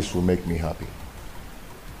of this will make me happy.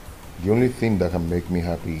 The only thing that can make me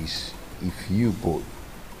happy is if you both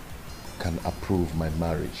can approve my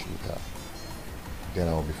marriage with her. Then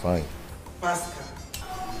I'll be fine. Pascal,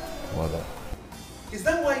 Mother. is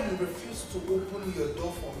that why you refuse to open your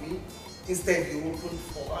door for me? Instead, you opened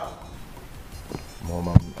for her. Mom,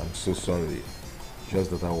 I'm so sorry.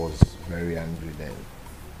 Just that I was very angry then.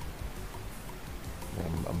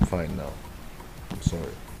 I'm fine now. I'm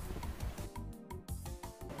sorry.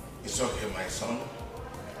 It's okay, my son.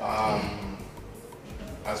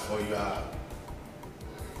 As for your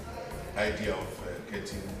idea of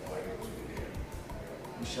getting married to him,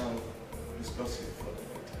 we shall discuss it further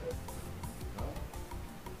later. No?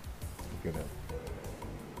 Okay then.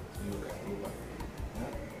 You can go back. No?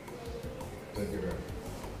 Thank you very much.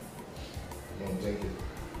 Mom, thank you.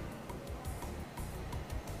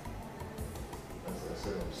 I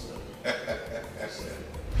said I'm sorry.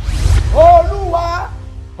 Olúwa,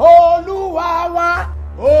 Olúwa wa,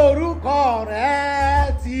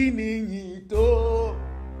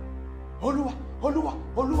 Olúwa, Olúwa,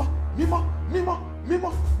 Olúwa, mímọ́, mímọ́,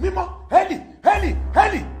 mímọ́, mímọ́, Heli, Heli,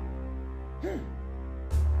 Heli.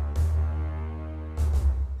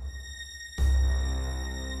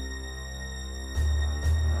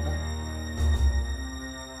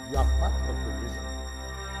 You are part of the reason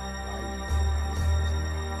why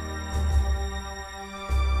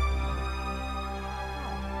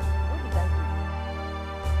What did I do?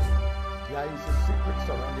 there is a secret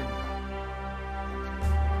surrounding her.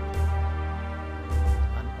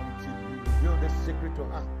 And until you reveal this secret to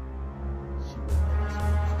her, she will never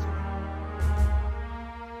speak to you.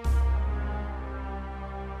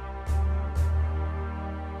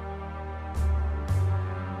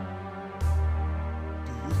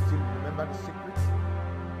 Do you still remember the secret?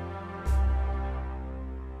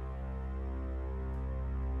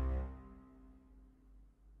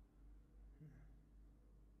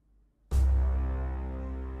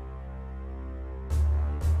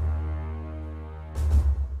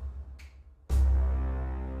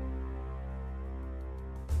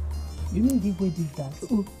 You mean the way did that?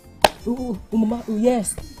 Mama,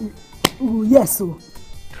 yes. Yes, oh.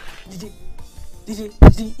 Did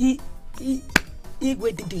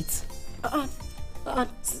Igwe did it?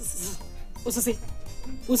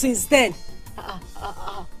 Since then,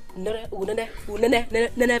 never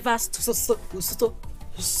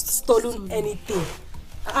stolen anything.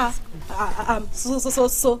 I'm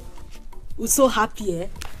so happy, eh?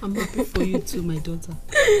 I'm happy for you too, my daughter.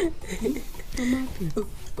 I'm happy.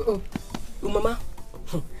 Mama.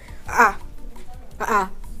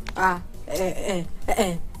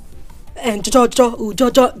 And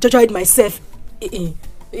Jojo myself in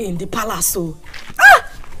the palace, so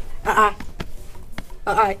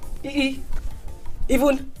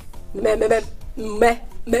even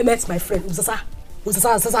met my friend Zara.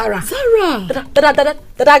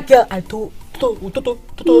 That girl I told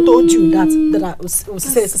you that I was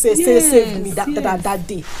saved me that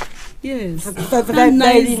day. Yes, very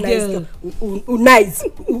nice girl. Nice.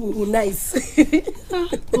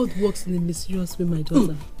 God works in a mysterious way, my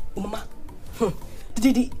daughter. Mama,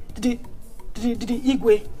 did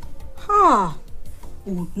Igwe? Ha!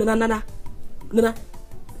 No.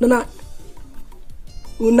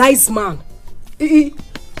 Nice man.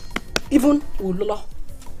 Even Lolo.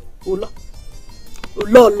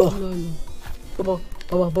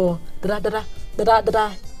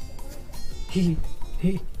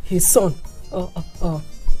 His son. No,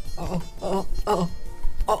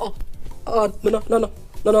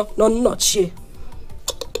 not she.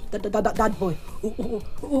 That boy.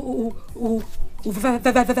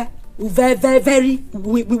 Very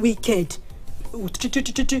wicked.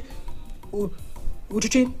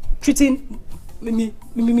 Treating me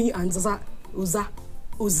and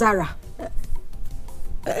Zara.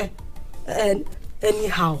 And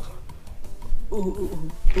anyhow.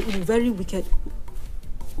 Very wicked.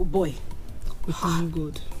 Boy. Thank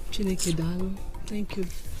God. Chineke Dalo. Thank you.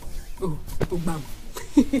 Bam.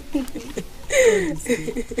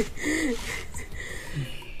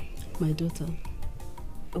 My daughter.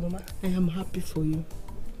 Mama. I am happy for you.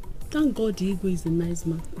 Thank God Igwe is a nice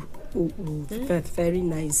man. Very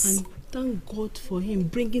nice. And thank God for him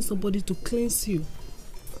bringing somebody to cleanse you.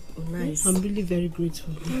 Nice. I'm really very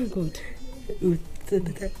grateful. Thank God.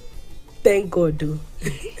 Thank God, though.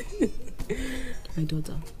 My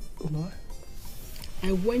daughter.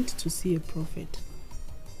 I went to see a prophet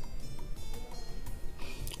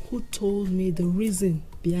who told me the reason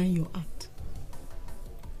behind your act.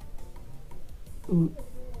 The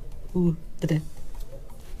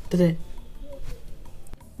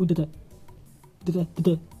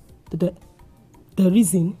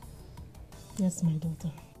reason? Yes, my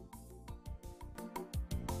daughter.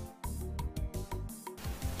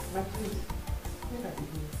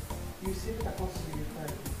 You see that I want to be your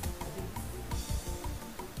friend.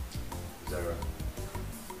 Zara,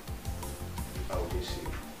 I will miss you so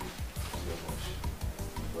much,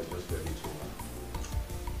 but just very too much.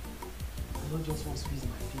 I don't just want to squeeze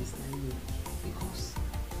my face, I know, because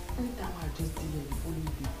anytime I just delay, the following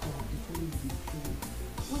day come, the following day come.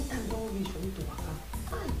 When time don't reach for me to work out,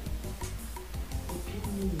 they pay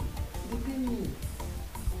me.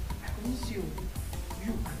 I miss you,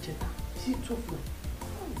 you and Jetta, see two of them.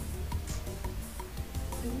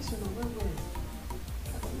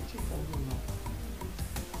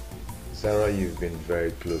 Sarah, you've been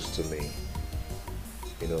very close to me.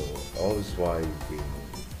 You know, all this while you've been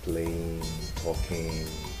playing, talking,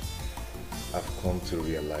 I've come to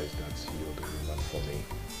realize that you're the woman for me.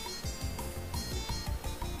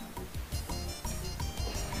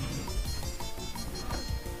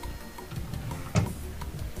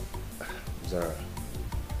 Zara,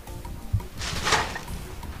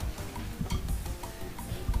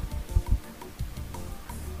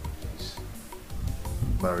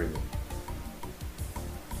 Marry me.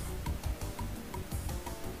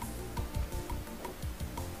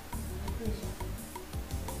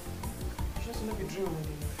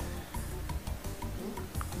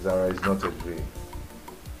 Zara, is not a dream.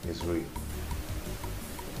 It's real.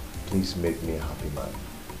 Please make me a happy man.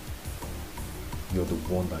 You're the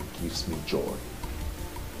one that gives me joy.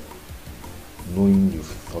 Knowing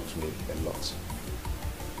you've taught me a lot.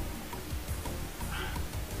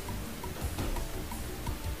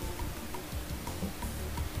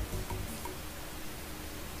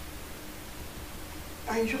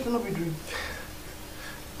 Are you sure to not be dream?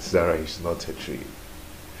 Zara is not a dream.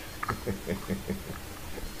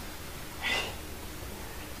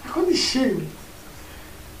 I can't be ashamed.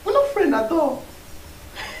 We're not friends at all.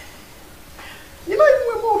 You know, even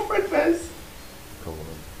we're more friends first. Come on.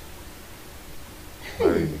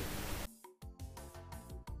 Marry me.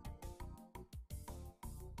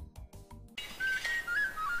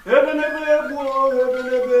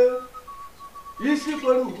 Isi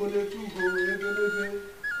kwaru kole tugo ebelebe.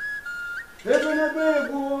 Ebelebe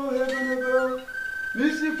ego ebelebe.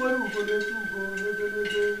 Isi kwaru kole tugo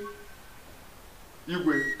ebelebe.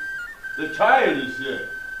 Igwe, the child is here.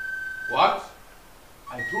 What?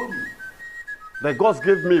 I told you. The gods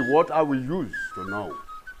gave me what I will use to know.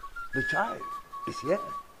 The child is here.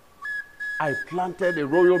 I planted a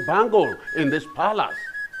royal bangle in this palace,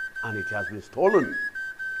 and it has been stolen.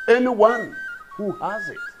 Anyone who has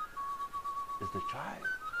it is the child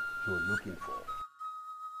you're looking for.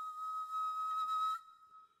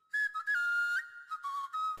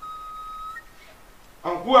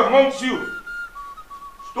 And who amongst you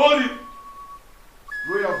stole the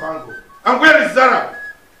royal bangle? And where is Zara?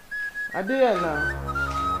 I did now.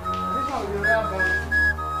 This one will be royal bangle.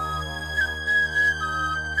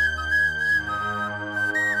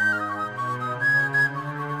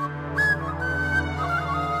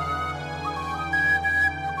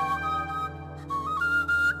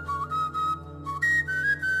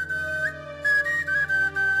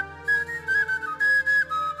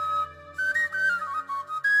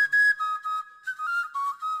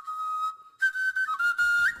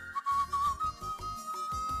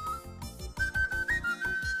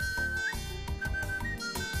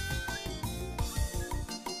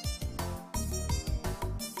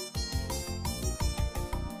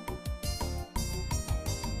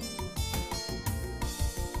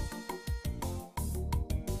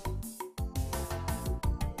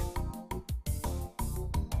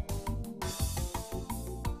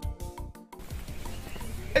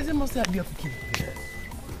 Must have been okay. Yes.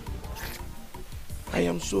 I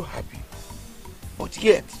am so happy, but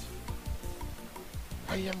yet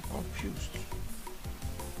I am confused.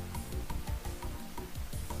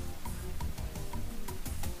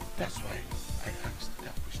 That's why I asked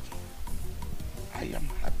that question. I am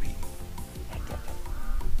happy, my daughter.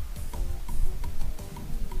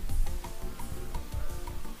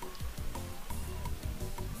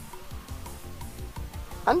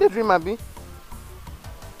 And the dream, Abi?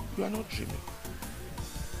 You are not dreaming.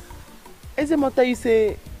 Is it matter you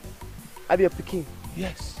say I be a pikin?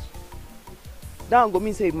 Yes. That one go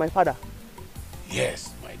mean say my father?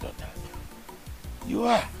 Yes, my daughter. You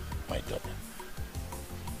are my daughter.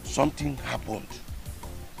 Something happened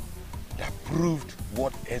that proved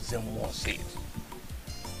what Ezemo said.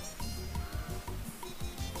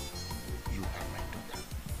 You are my daughter.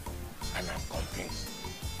 And I'm convinced.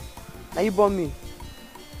 Now you born me?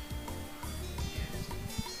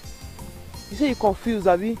 You say you confused,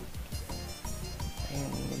 Abi?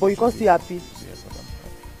 But you can't stay happy. Yes, but I'm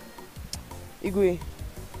happy. Igwe,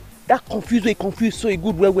 that confused way confused so a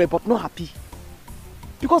good way, but not happy.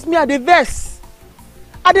 Because me are the verse.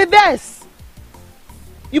 Are the verse.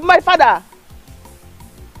 You my father.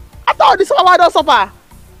 After all this I don't suffer.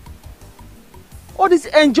 All this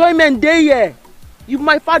enjoyment day here. You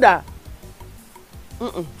my father.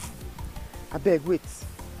 I beg, wait.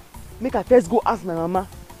 Make I first go ask my mama.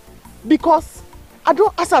 Because I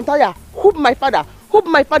don't ask Antaya, who my father? Who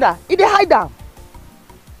my father? He dey hide am.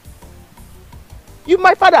 You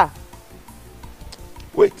my father.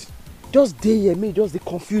 Wait. Just dey here, me just dey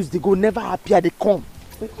confused, they go never happy, they come.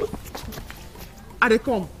 They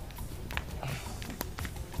come.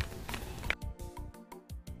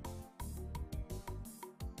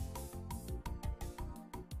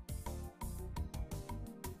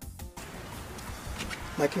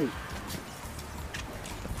 My king,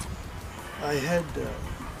 I heard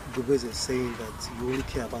Gubeze saying that you only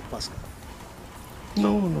care about Pascal.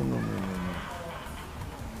 No.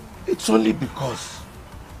 It's only because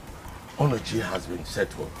Onochi has been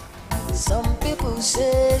settled. Some people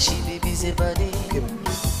say she be busy body.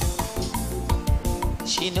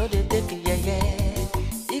 she know they take it,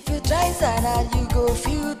 yeah. If you try Zara, you go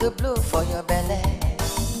feel the blow for your belly.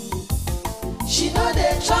 She know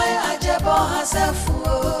they try ajebo herself,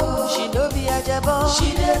 oh. She know be ajebo.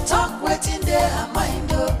 She they talk waiting there her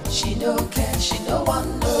mind, oh. She no care, she no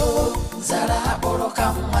one know. Zara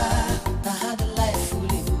borokama, na had the life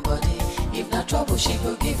full in body. If not trouble, she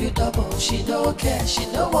go give you double. She no care, she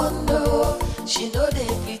no one know. She know they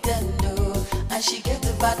pretend, oh. And she get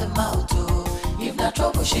a bad mouth, oh. If not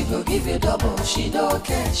trouble, she go give you double. She no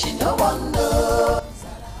care, she no one know.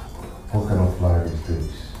 What kind of life is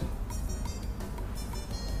this?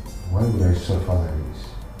 Why would I suffer like this?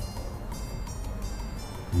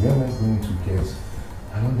 Where am I going to get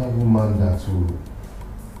another woman that will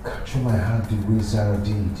capture my heart the way Sarah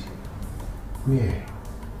did? Where?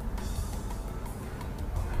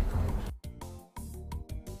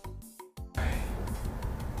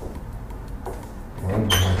 Oh my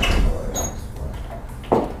God.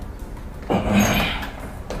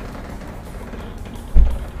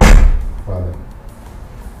 Father.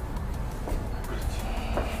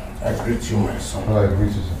 I greet you, my son. Oh, I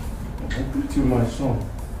greet you, son. I greet you, my son.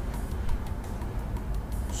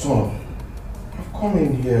 Son, I've come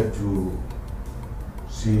in here to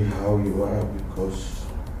see how you are because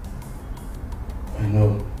I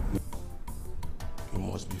know you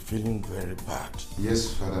must be feeling very bad.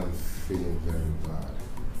 Yes, Father, I'm feeling very bad.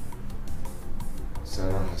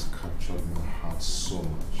 Sarah has captured my heart so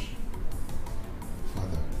much.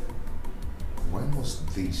 Father, why must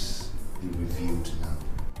this be revealed now?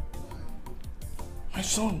 My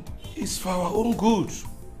son, it's for our own good.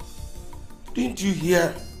 Didn't you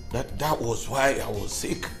hear that was why I was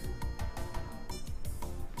sick?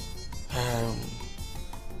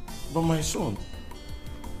 But my son,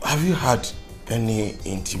 have you had any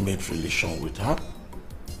intimate relation with her?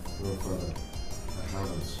 No, Father, I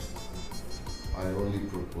haven't. I only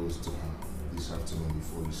proposed to her this afternoon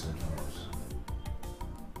before you sent for us.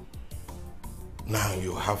 Now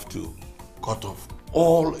you have to cut off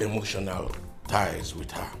all emotional ties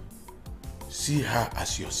with her. See her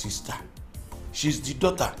as your sister. She's the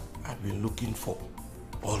daughter I've been looking for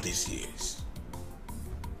all these years.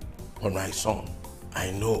 But my son,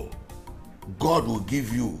 I know God will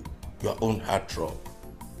give you your own heartthrob.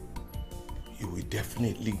 He will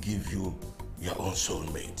definitely give you your own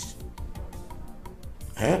soulmate.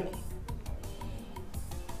 Eh?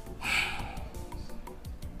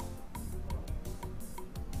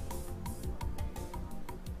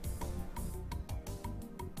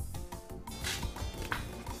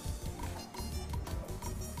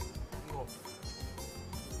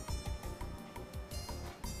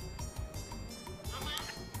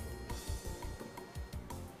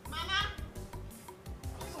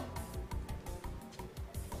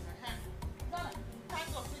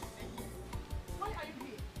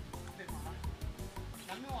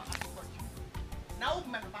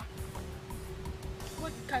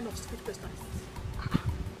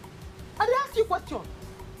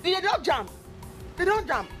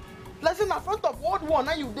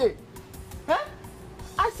 You dey, huh?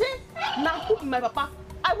 I say, now who be my papa?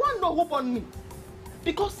 I want to know who born me,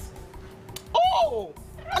 because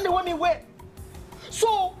and they want me where.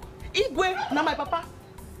 So Igwe na my papa.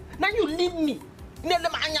 Now you leave me.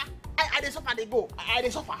 I dey suffer, they go. I dey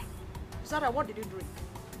suffer. Zara, what did you drink?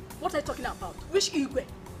 What are you talking about? Which Igwe?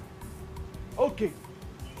 Okay,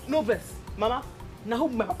 no verse, Mama. Now who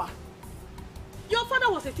be my papa? Your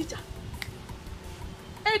father was a teacher.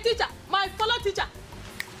 A teacher, my fellow teacher.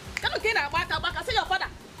 Okay, now back. I say your father.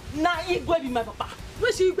 Now Igwe be my papa.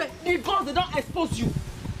 Which Igwe? Because they don't expose you.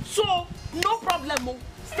 So no problem.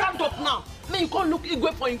 Stand up now. May you can't look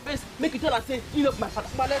Igwe for your face. Make you tell her say you love my father.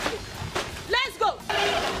 But let's go. Let's go.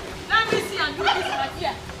 Let me see and do this right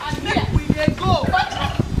here. And here we may go. Let's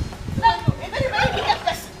go. A very wicked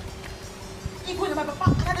person. Igwe is my papa.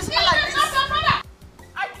 And I smell like this.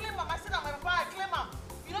 I claim him. I said that my papa. I claim him.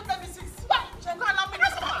 You don't tell me six. She go allow me to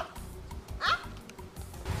suffer. Huh?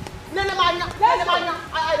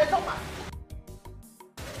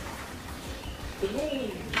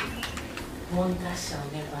 Hey, wonder shall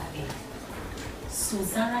never end. So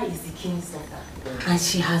Zara is the king's daughter, and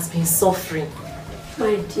she has been suffering.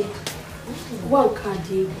 My dear, one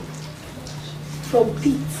cardio. From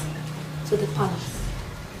pit to the palace,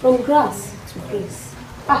 from grass to grace.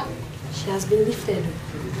 She has been lifted.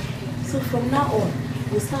 So from now on,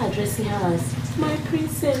 we'll start addressing her as my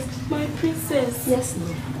princess, my princess. Yes,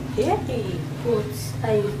 no. Hey. But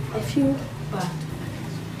I feel bad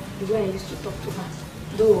the way I used to talk to her.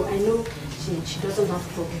 Though I know she doesn't have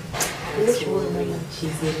problem. I know she won't remember.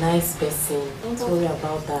 She's a nice person. Don't worry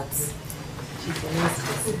about that. She's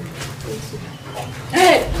amazing.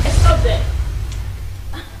 Hey, stop there.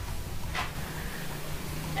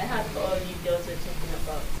 I heard all you girls were talking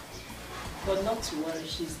about. But not to worry,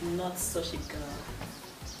 she's not such a girl.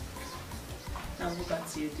 Now go back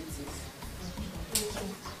to your duties.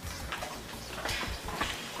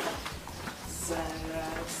 Sarah.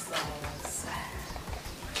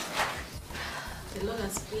 The Lord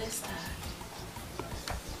has blessed her.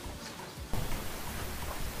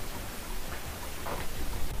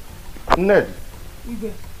 Ned,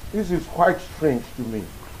 this is quite strange to me.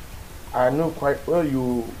 I know quite well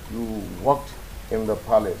you worked in the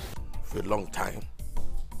palace for a long time.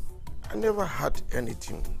 I never had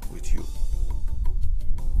anything with you.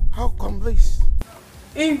 How come this?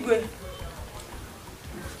 Ingwe,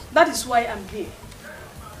 that is why I'm here.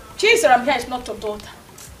 She said I'm here is not your daughter.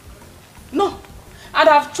 No. And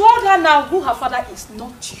I've told her now who her father is,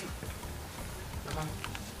 not you. Mama,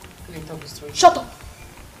 can you tell the story? Shut up.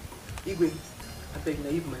 Igwe, I beg you,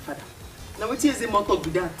 you my father. Now what is the more talk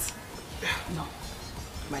with that? No,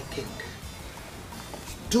 my king.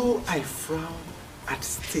 Though I frown at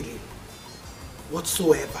stealing,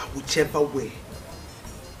 whatsoever, whichever way,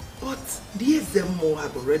 but the Ezemo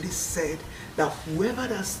have already said that whoever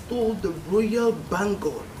that stole the royal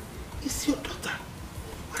bangle is your daughter.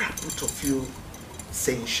 What are both of you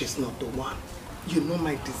saying she's not the one? You know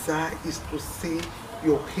my desire is to see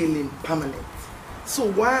your healing permanent. So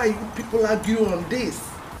why are you people arguing on this?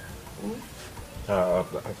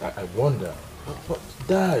 I wonder. But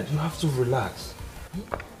Dad, you have to relax.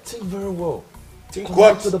 Think very well. Think Come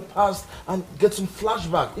what? back to the past and get some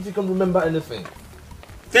flashback if you can remember anything.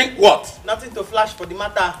 Think what? Nothing to flash for the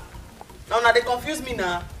matter. Now they confuse me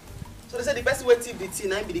now. So they say the best way to the tea,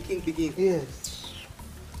 now be the king begin. Yes.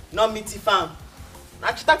 Not me tea farm.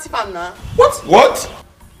 Now chita tea farm now. What?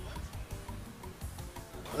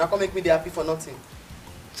 Now come make me happy for nothing.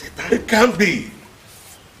 It can't be.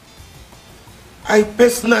 I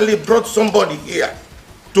personally brought somebody here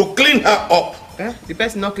to clean her up. Eh? The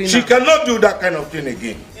person not clean She her. cannot do that kind of thing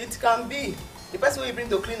again. It can be. The person you bring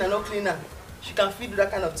to clean her, not clean her. She can fit do that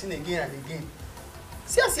kind of thing again and again.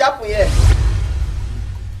 See how she happen here.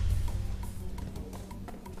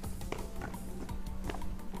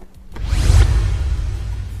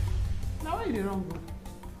 Now why you dey wrong?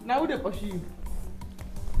 Now who dey pursue you?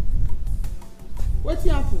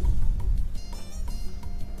 Wetin happen?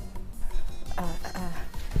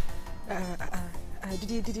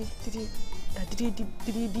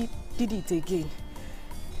 Did it again.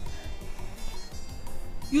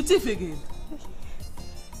 You thief again?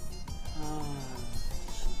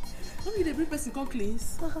 No be dey bring person come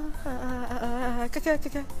cleans.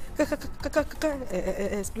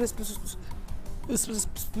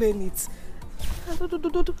 Explain it. I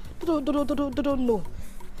don't know.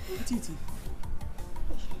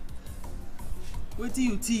 Wetin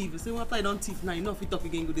you thief? Say after you don't thief now, you no fit talk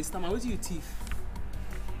again, go dey stammer. Wetin you thief?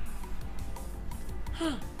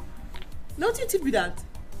 Now wetin you thief be that?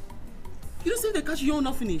 You don't say they catch you, you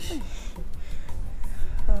not finish.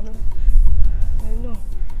 I know.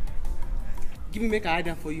 Give me make I hide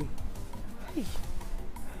them for you. Thank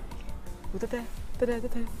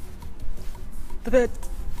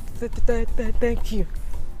you.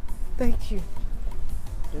 Thank you.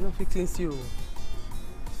 They're not fit cleanse you.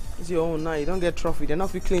 It's your own now. You don't get trophy. They're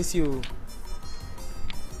not fit cleanse you.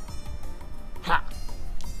 Ha!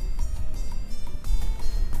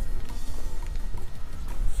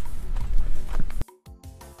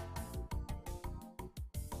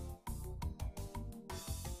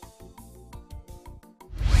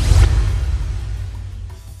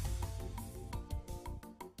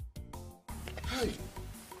 Hey,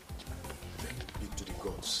 thank be to the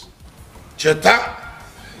gods. Cheta!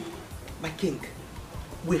 My king,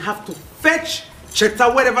 we have to fetch Cheta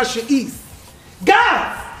wherever she is.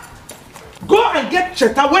 Guards! Go and get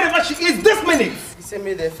Cheta wherever she is this minute. You say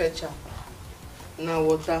me they fetch her. Now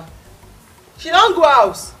water. She don't go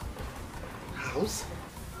house. House?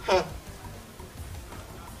 Huh.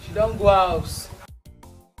 She don't go house.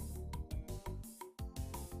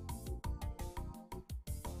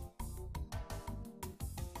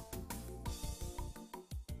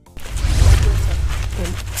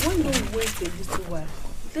 Why don't wait a little while?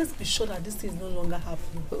 Let's be sure that this thing is no longer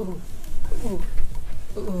happening.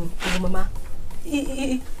 Mama.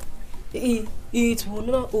 It will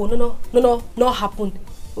not happen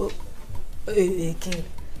again.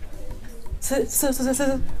 Since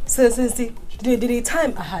the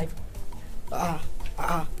time I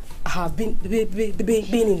have been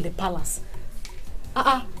in the palace,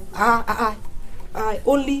 I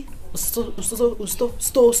only stole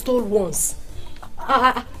once.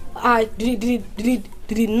 did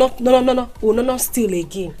he not? No. Will not steal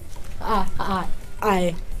again.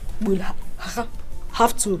 I will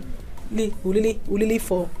have to leave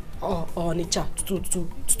for Onitsha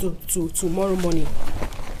to tomorrow morning.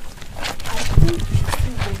 I think you should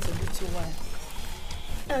still wait a little while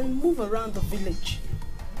and move around the village.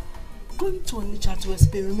 Going to Onitsha to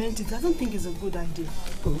experiment it, I don't think is a good idea.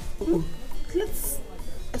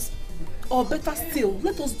 Or better still,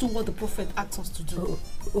 let us do what the prophet asks us to do.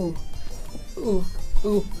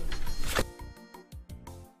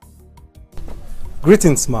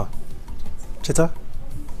 Greetings, Ma. Cheta,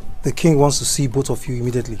 the king wants to see both of you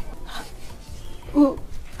immediately. What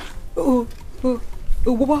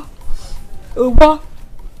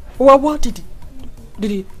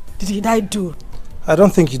did I do? I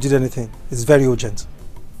don't think you did anything. It's very urgent.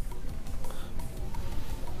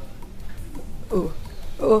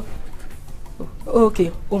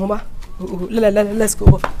 Okay, Mama. Let's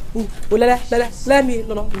go. Let me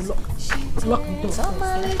lock the door.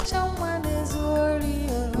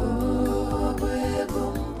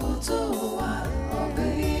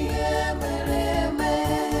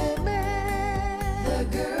 The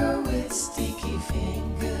girl with sticky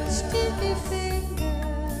fingers.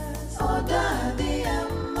 Oh, daddy,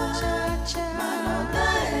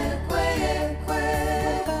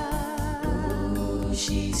 ooh,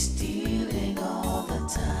 she's stealing all the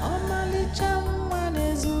time.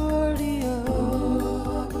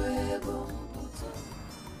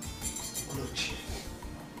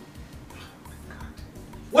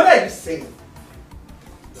 What are you saying?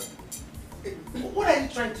 What are you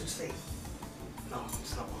trying to say? No,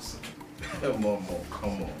 it's not possible. Mom,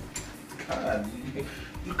 come on. God,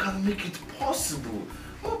 you can make it possible.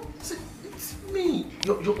 Mom, it's me,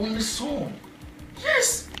 your only son.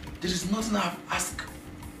 Yes, there is nothing I've asked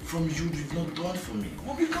from you you've not done for me.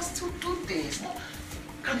 Mom, you can still do this. Mom,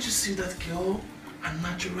 can't you see that girl? A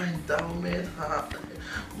natural endowment.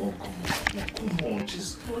 Mom, come on.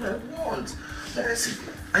 She's what I want. See,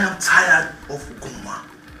 I am tired of Ugoma.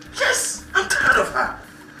 Yes, I'm tired of her.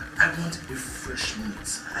 I want a fresh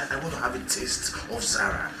meat. I want to have a taste of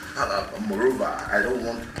Zara. Moreover, I don't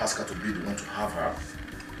want Pascal to be the one to have her.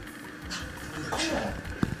 Come on.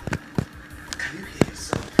 Can you hear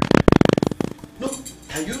yourself? No,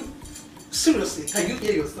 can you? Seriously, can you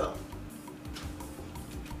hear yourself?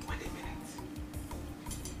 Wait a minute.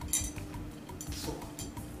 So,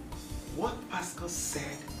 what Pascal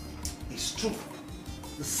said is true.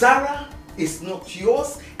 Zara is not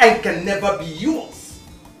yours and can never be yours.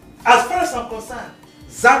 As far as I'm concerned,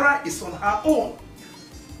 Zara is on her own.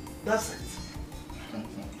 That's it. Come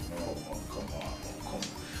on.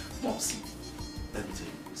 Mom, see, let me tell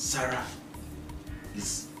you, Zara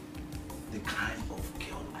is the kind of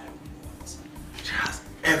girl I want. She has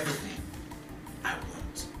everything I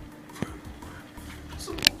want for a woman.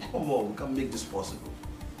 So come on, we can make this possible.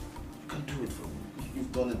 You can do it for me.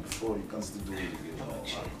 You've done it before, you can still do it again. Come on.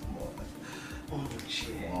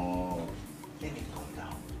 Let me calm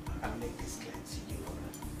down and make this clear to you.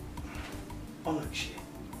 Onochie,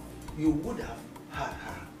 you would have had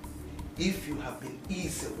her if you have been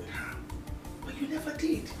easy with her. But you never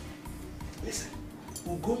did. Listen,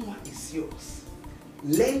 Ugoma is yours.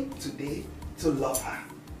 Learn today to love her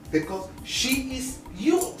because she is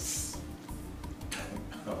yours.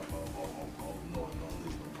 No,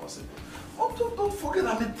 it's not possible. Oh, don't forget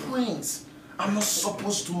I'm a prince. I'm not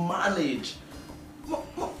supposed to manage.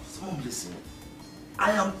 Mom, listen.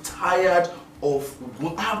 I am tired of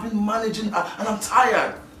Ugoma. I have been managing her and I'm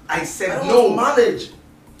tired. I said I no. don't manage.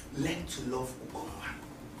 Learn to love Ugoma.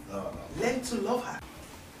 No. Learn to love her.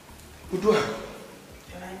 Udua,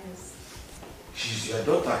 Yes. she's your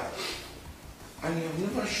daughter. And you have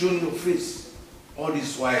never shown your face. All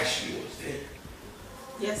this while she was there.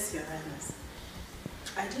 Yes, Your Highness.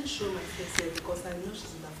 I didn't show my face here because I know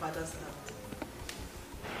she's in her father's house.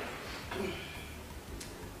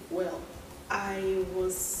 Well, I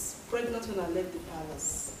was pregnant when I left the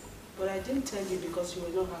palace, but I didn't tell you because you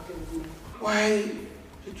were not happy with me. Why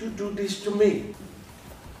did you do this to me?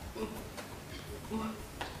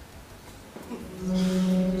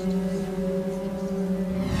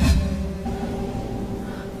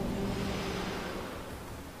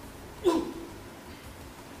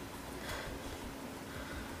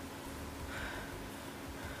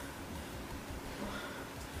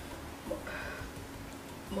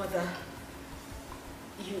 Mother,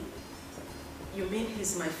 you mean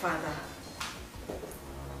he's my father?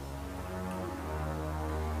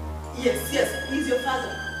 Yes, he's your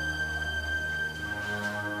father.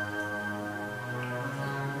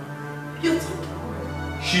 You're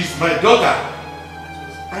talking. She's my daughter.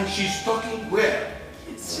 And she's talking where?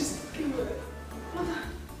 It's just cute. Mother,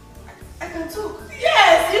 I can talk.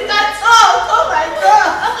 Yes, you can talk. Oh my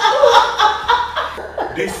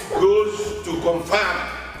God. This goes to confirm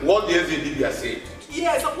what the Ezedibia said.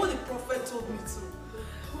 Yes, and what the prophet told me to.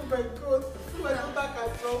 Oh my God. When I'm back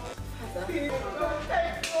at home. Thank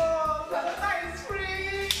God. Father is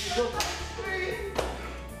free. Father is free.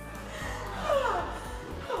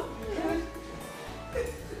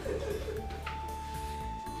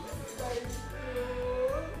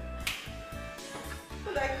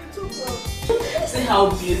 See how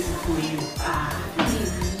beautiful you are.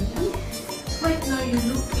 Right now you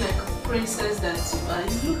look like a princess that you are.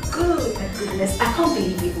 You look good. My goodness, I can't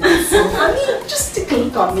believe it myself. I mean, just take a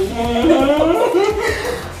look at me. My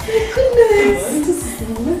goodness. This is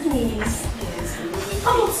nice. Yes,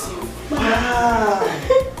 Wow.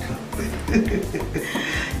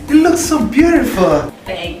 You look so beautiful.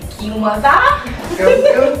 Thank you, mother.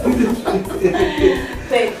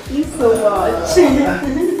 Thank you so much.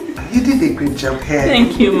 You did a great job here.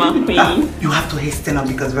 Thank you, my queen. You have to hasten up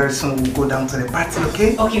because very soon we'll go down to the party,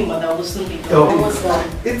 okay? Okay, mother, we'll soon be done. Oh, Almost done.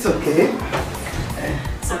 it's okay.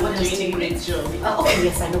 So what else do you need to do? Okay,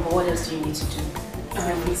 yes, I know, but what else do you need to do?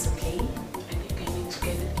 It's okay. I think I need to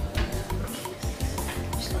get it.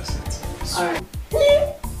 Alright.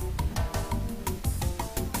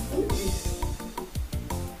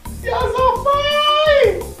 You're so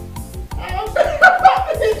fine! I'm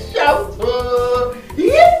very shout.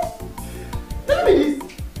 Yeah? Tell me this.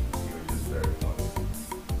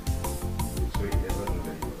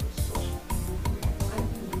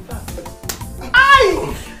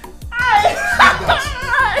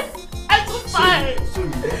 I'm so fine. So you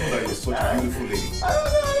don't know that you're such a beautiful lady.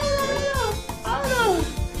 I know.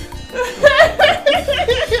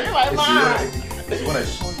 My man. When I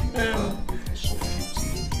saw you, I saw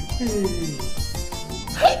beauty in you.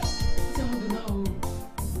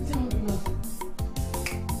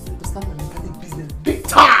 Big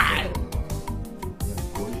time! We are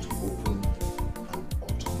going to open an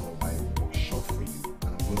automobile workshop for you,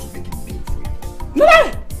 and I'm going to make it big for you. Nana!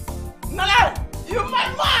 Nana! You're my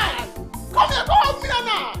man! Come here, come help me,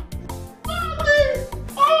 Nana! Mommy!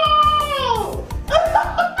 Oh!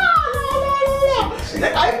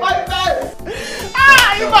 Like I fight that!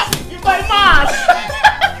 Ah! You're my man!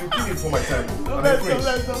 You give it for my time. Don't mess, don't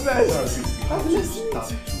mess, don't mess. You have to start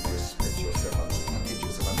to respect yourself and to package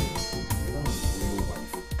yourself. I mean, you're not a real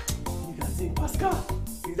wife. You can say, Pascal!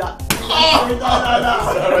 Is that?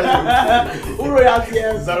 Who royalty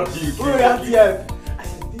here? Who royalty here? I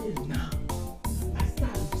said, dear, now. My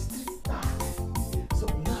star is street star. So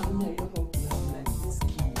now when I don't want to have like this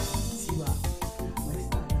key, Siwa, my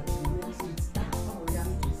star now is real street star. Not royal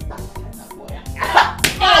street star.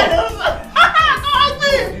 I love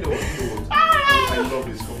this.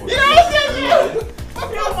 Come on.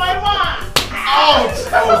 You're my man. Ouch!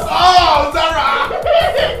 Oh, Zara!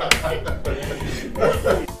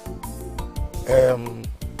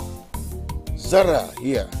 Zara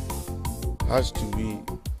here has to be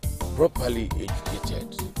properly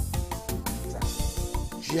educated.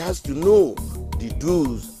 She has to know the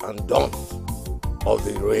do's and don'ts of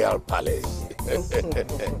the royal palace.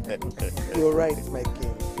 You're right, my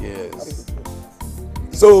king. Yes.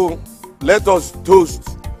 So let us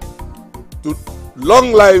toast to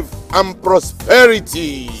long life and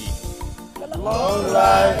prosperity. Long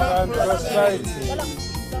life and prosperity.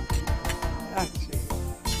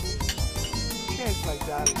 Cheers, my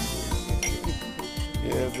darling.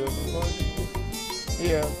 Yes, everybody.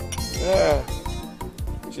 Yeah. Yeah.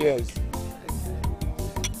 Cheers.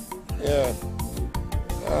 Yeah.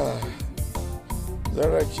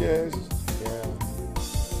 Zara, cheers. Yeah.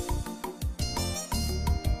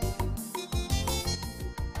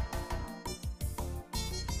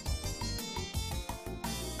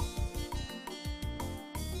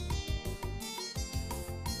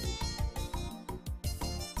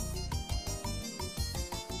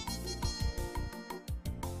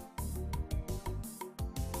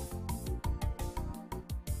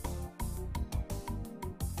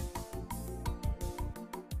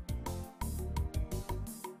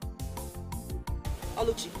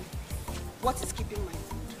 Oluchi, what is keeping my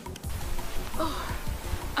food? Oh,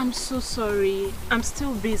 I'm so sorry. I'm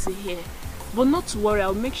still busy here. But not to worry,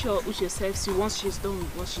 I'll make sure Uche serves you once she's done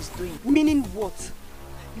with what she's doing. Meaning what?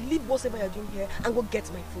 Leave whatever you're doing here and go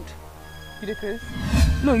get my food. You dey craze?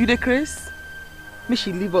 No, you dey craze? Make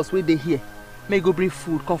she leave us where they here. May go bring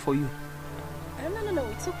food, come for you. No,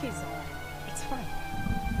 it's okay, Zara. It's fine.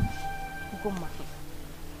 Go, Maki.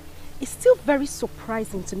 It's still very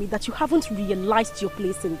surprising to me that you haven't realized your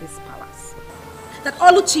place in this palace. That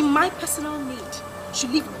Oluchi, my personal maid, should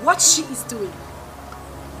leave what she is doing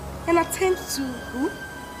and attend to who?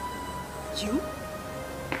 You?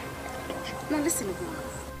 Now listen to me.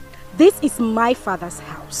 This is my father's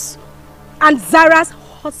house and Zara's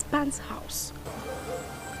husband's house.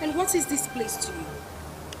 And what is this place to you?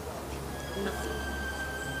 Nothing.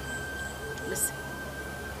 Listen,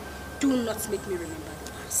 do not make me remember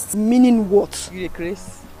the past. Meaning what? You the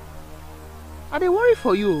Chris? I dey worry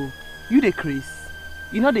for you. You the Chris.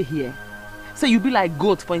 You know they hear. So you be like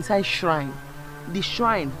goat for inside shrine. The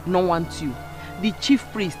shrine no want you. The chief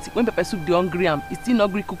priest, when pepper soup the hungry am, he still not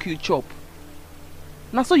agree cook you chop.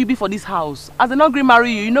 Now so you be for this house. As they not agree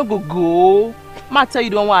marry you, you no go. Ma tell you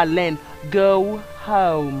don't want to learn. Go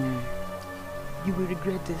home. You will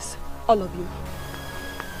regret this. All of you.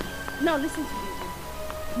 Now listen to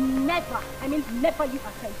me. Never, I mean never you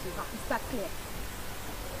attend to her. Is that clear?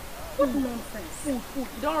 What nonsense. Food.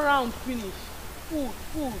 Don't round finish.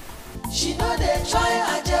 Food. She know they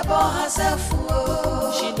try ajebo herself,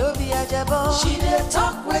 oh. She know be ajebo. She dey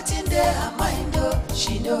talk waiting there her mind, oh.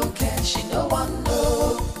 She no care, she no want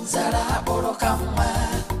no. Zara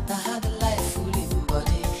Borokama, na had the life full in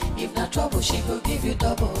body. If na trouble, she go give you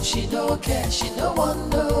double. She no care, she no want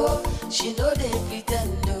no. She know they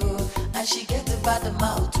pretend, oh. And she get a bad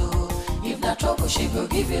mouth, oh. If na trouble, she go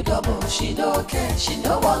give you double. She no care, she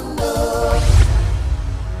no want no.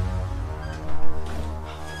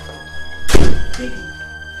 Baby,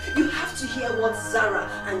 you have to hear what Zara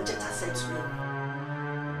and Jetta said to me.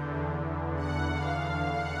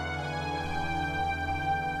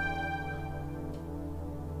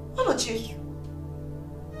 Onoche,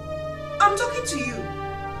 I'm talking to you.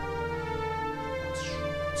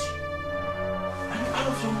 Are you out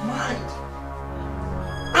of your mind?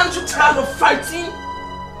 Aren't you tired of fighting?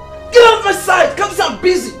 Get out of my sight! Can't you see I'm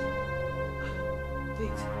busy?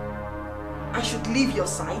 Wait, I should leave your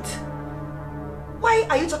sight? Why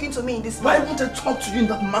are you talking to me in this manner? Why won't I talk to you in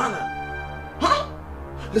that manner? Huh?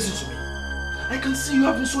 Listen to me. I can see you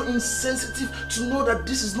have been so insensitive to know that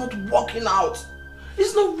this is not working out.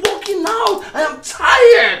 It's not working out. I am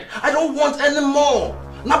tired. I don't want any more.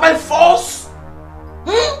 Not by force.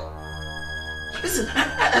 Listen,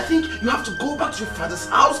 I think you have to go back to your father's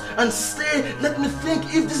house and stay. Let me think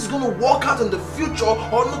if this is going to work out in the future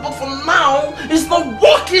or not. But for now, it's not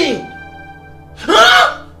working.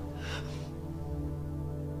 Huh?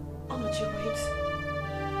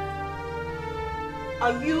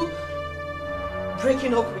 Are you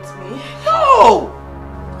breaking up with me? No!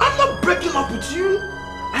 I'm not breaking up with you.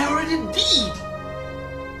 I already did.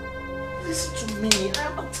 Listen to me. I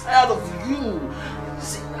am tired of you.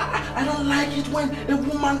 See, I don't like it when a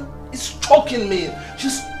woman is choking me.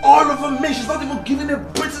 She's all over me. She's not even giving a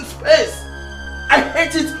breathing space. I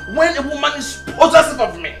hate it when a woman is possessive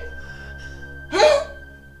of me.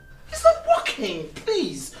 It's not working.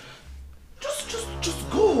 Please. Just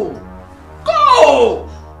go. Go!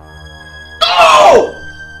 Go!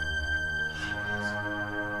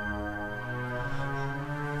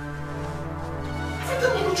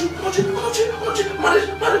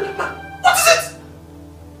 What is it?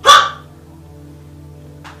 Huh?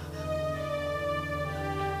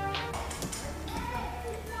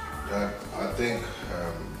 Dad, I think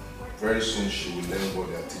very soon she will learn what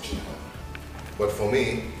they are teaching her. But for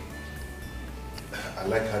me, I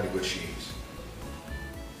like her the way she is.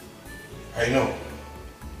 I know.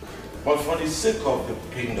 But for the sake of the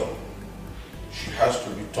kingdom, she has to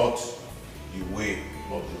be taught the way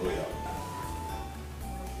of the royal.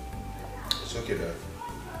 It's okay, Dad.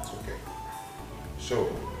 It's okay. So,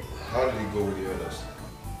 how did it go with the others?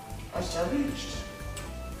 As arranged.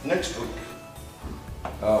 Next week.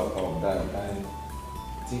 Oh, Dad,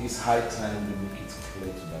 I think it's high time we make it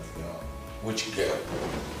clear to that girl. Which girl?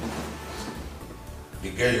 The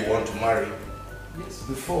girl you want to marry? Yes,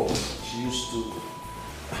 before she used to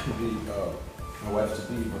be my wife to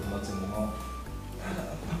be, but not anymore.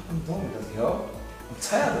 I'm done with that girl. I'm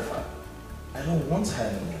tired of her. I don't want her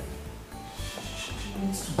anymore. She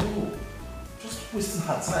needs to go. Just wasting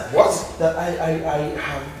her time. What? That I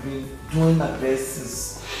have been doing my best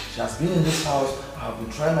since she has been in this house. I have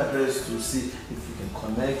been trying my best to see if we can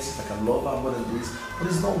connect, if I can love her more than this, but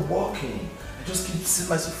it's not working. I just keep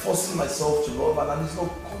forcing myself to love her and it's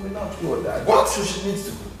not coming out with that. What? So she needs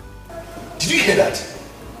to go. Did you hear that?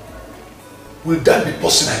 Will that be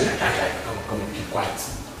possible? Come and keep quiet.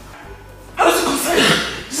 How does it concern you?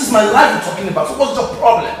 This is my life you're talking about, so what's the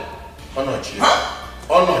problem? Onochie. Huh?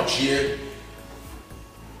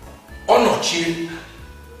 Onochie,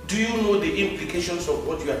 do you know the implications of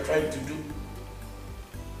what you are trying to do?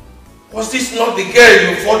 Was this not the girl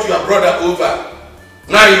you fought your brother over?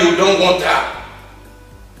 Now you don't want her.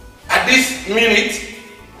 At this minute?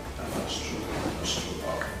 That's true.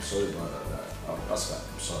 I'm sorry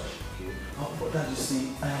Oh, but Dad, you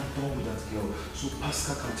see, I am done with that girl, so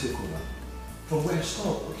Pascal can take over. From where I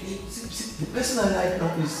stop, okay? See, the person I like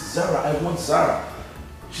now is Zara. I want Zara.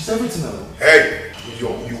 She's everything I want. Hey, you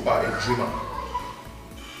are a dreamer.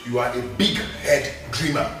 You are a big head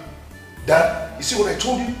dreamer. Dad, you see what I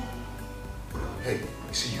told you? Hey,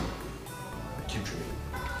 you see you. Keep dreaming.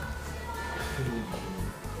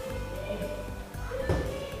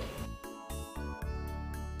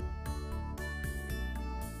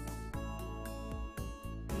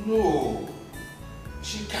 No,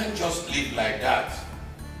 she can't just live like that.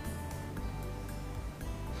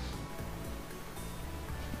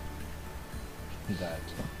 Dad,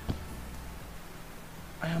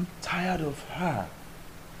 I am tired of her.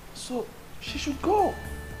 So she should go.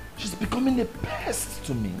 She's becoming a pest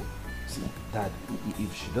to me. See, Dad,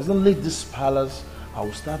 if she doesn't leave this palace, I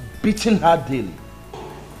will start beating her daily.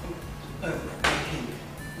 Let her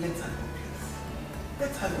go, please.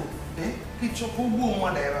 Let her go. Eh?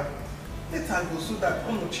 Whatever. Let her go so that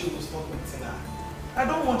Onochi will stop beating her. I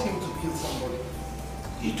don't want him to kill somebody.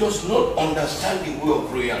 He does not understand the way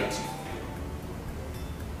of royalty.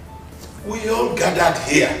 We all gathered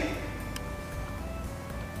here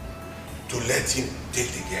to let him take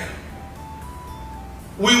the girl.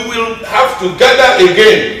 We will have to gather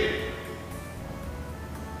again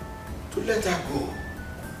to let her go.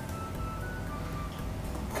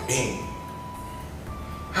 I mean,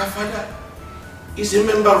 her father is a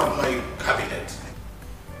member of my cabinet.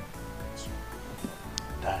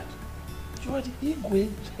 Dad, you are the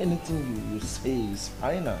Igwe. Anything you say is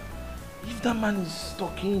final. If that man is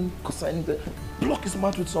talking concerning the block his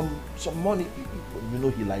mouth with some money. You know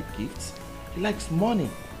he likes gifts. He likes money.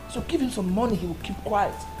 So give him some money, he will keep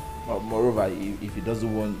quiet. Moreover, if he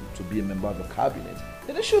doesn't want to be a member of the cabinet,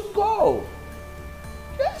 then he should go.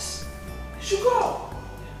 Yes, he should go.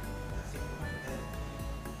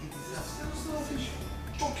 It is still selfish.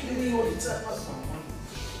 Talking me all the time about some money.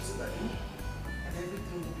 So that and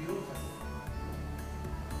everything will be over.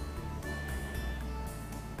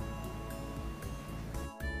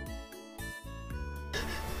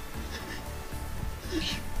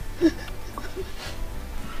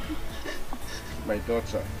 My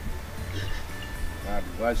daughter, I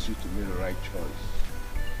advise you to make the right choice.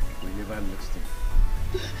 We never listen.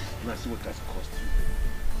 Now see what has cost you.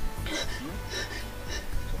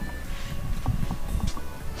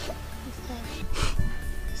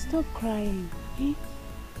 Stop crying. Eh?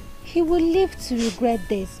 He will live to regret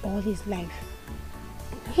this all his life.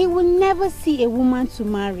 He will never see a woman to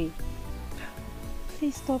marry.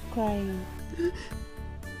 Please stop crying.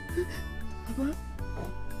 Mama,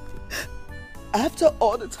 after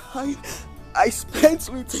all the time I spent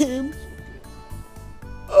with him,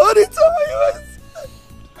 all the time I was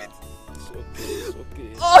It's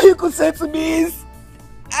okay. all he could say to me is,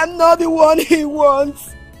 I'm not the one he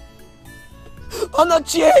wants.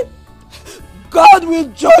 Onochie, God will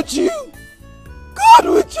judge you. God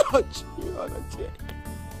will judge you, Onochie.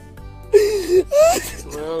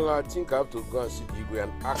 Well, I think I have to go and see Igwe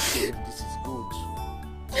and ask him if this is good.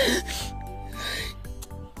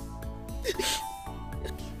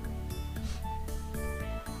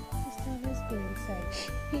 Sister, let's go inside.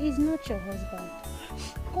 He is not your husband.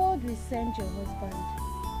 God will send your husband.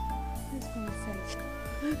 Let's go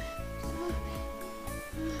inside.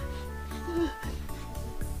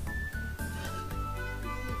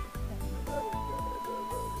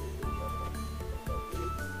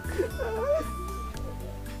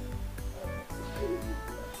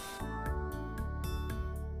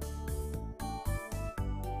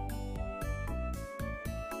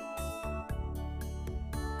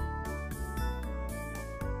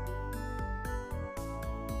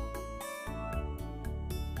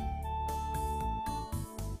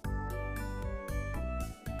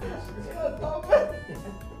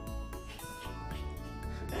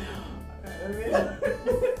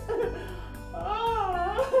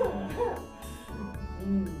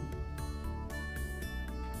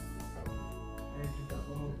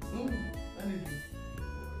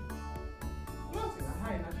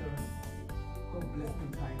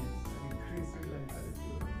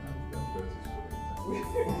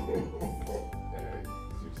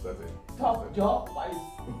 Top job,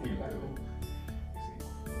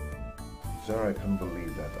 Zara, I can't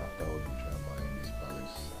believe that after all the drama in this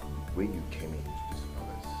palace, the way you came into this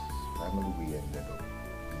palace, finally we ended up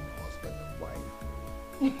being husband and wife.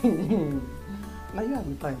 Now you have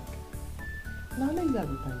me thank. Now let you have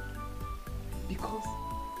me thank. Because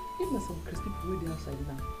if there's some Christian people waiting outside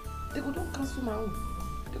now, they go don't cancel my own.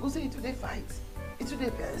 They go say it today fight, it today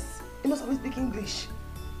verse. You must always speak English.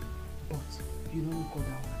 But you don't call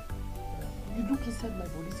that one. You look inside my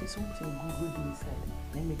body, say something good will be inside.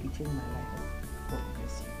 Then make it change my life. God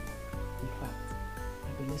bless you. In fact,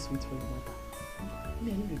 I will less sweet for your mother. I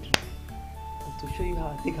need to drink. But to show you how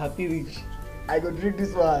I take happy rich, I go drink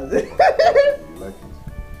this one. You like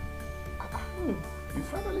it? You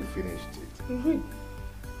finally finished it. It's good.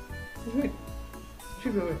 It's good.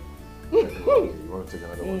 Drink away. You want to take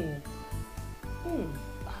another one? You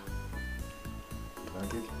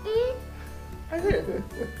like it? I did.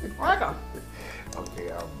 I like it. Okay,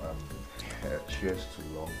 cheers to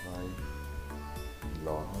long life,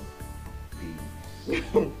 love, peace,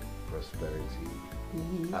 prosperity,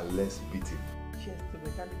 and less beating. Cheers to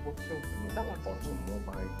mechanic workshop. That one's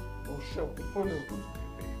automobile workshop. Follow.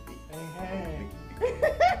 Baby.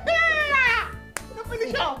 Don't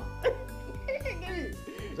finish off. Give me.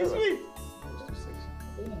 It's sweet. It's too sexy.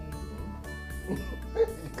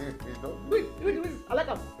 Wait. I like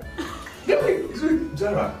them. Give me. It's sweet.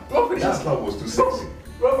 Zara, that love was too sexy.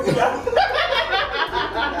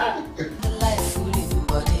 Life full in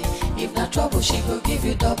body. If not trouble, she go give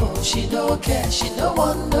you double. She no care, she no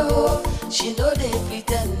want no. She know they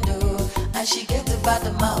pretend no. And she get a bad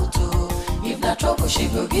mouth too. If not trouble, she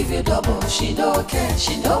go give you double. She no care,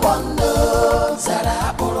 she no want no.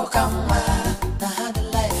 Zara Borokama. Now how the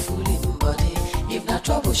life full in body. If not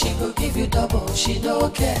trouble, she go give you double. She no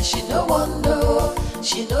care, she no want no.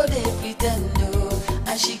 She know they pretend no.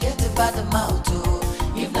 And she get a bad mouth too.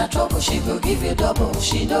 If not trouble, she go give you double.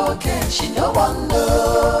 She no care, she no want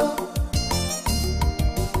no.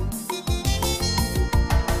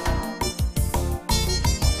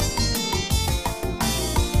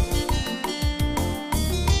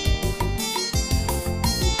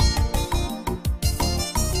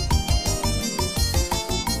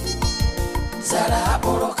 Zara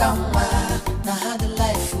Borokama, now how the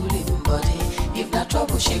life full in body. If not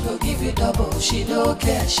trouble, she go give you double. She no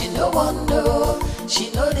care, she no want no.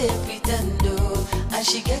 She know they pretend no. And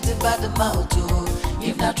she get a bad mouth too.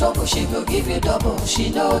 If not trouble, she go give you double. She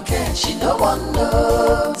no care, she no want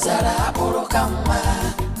no. Zara Borokama,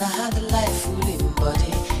 now how the life full in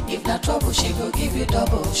body. If not trouble, she go give you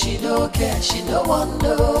double. She no care, she no want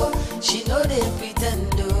no. She know they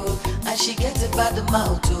pretend no. And she get a bad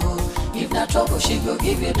mouth too. If not trouble, she go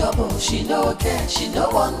give you double. She no care, she no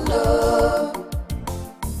want no.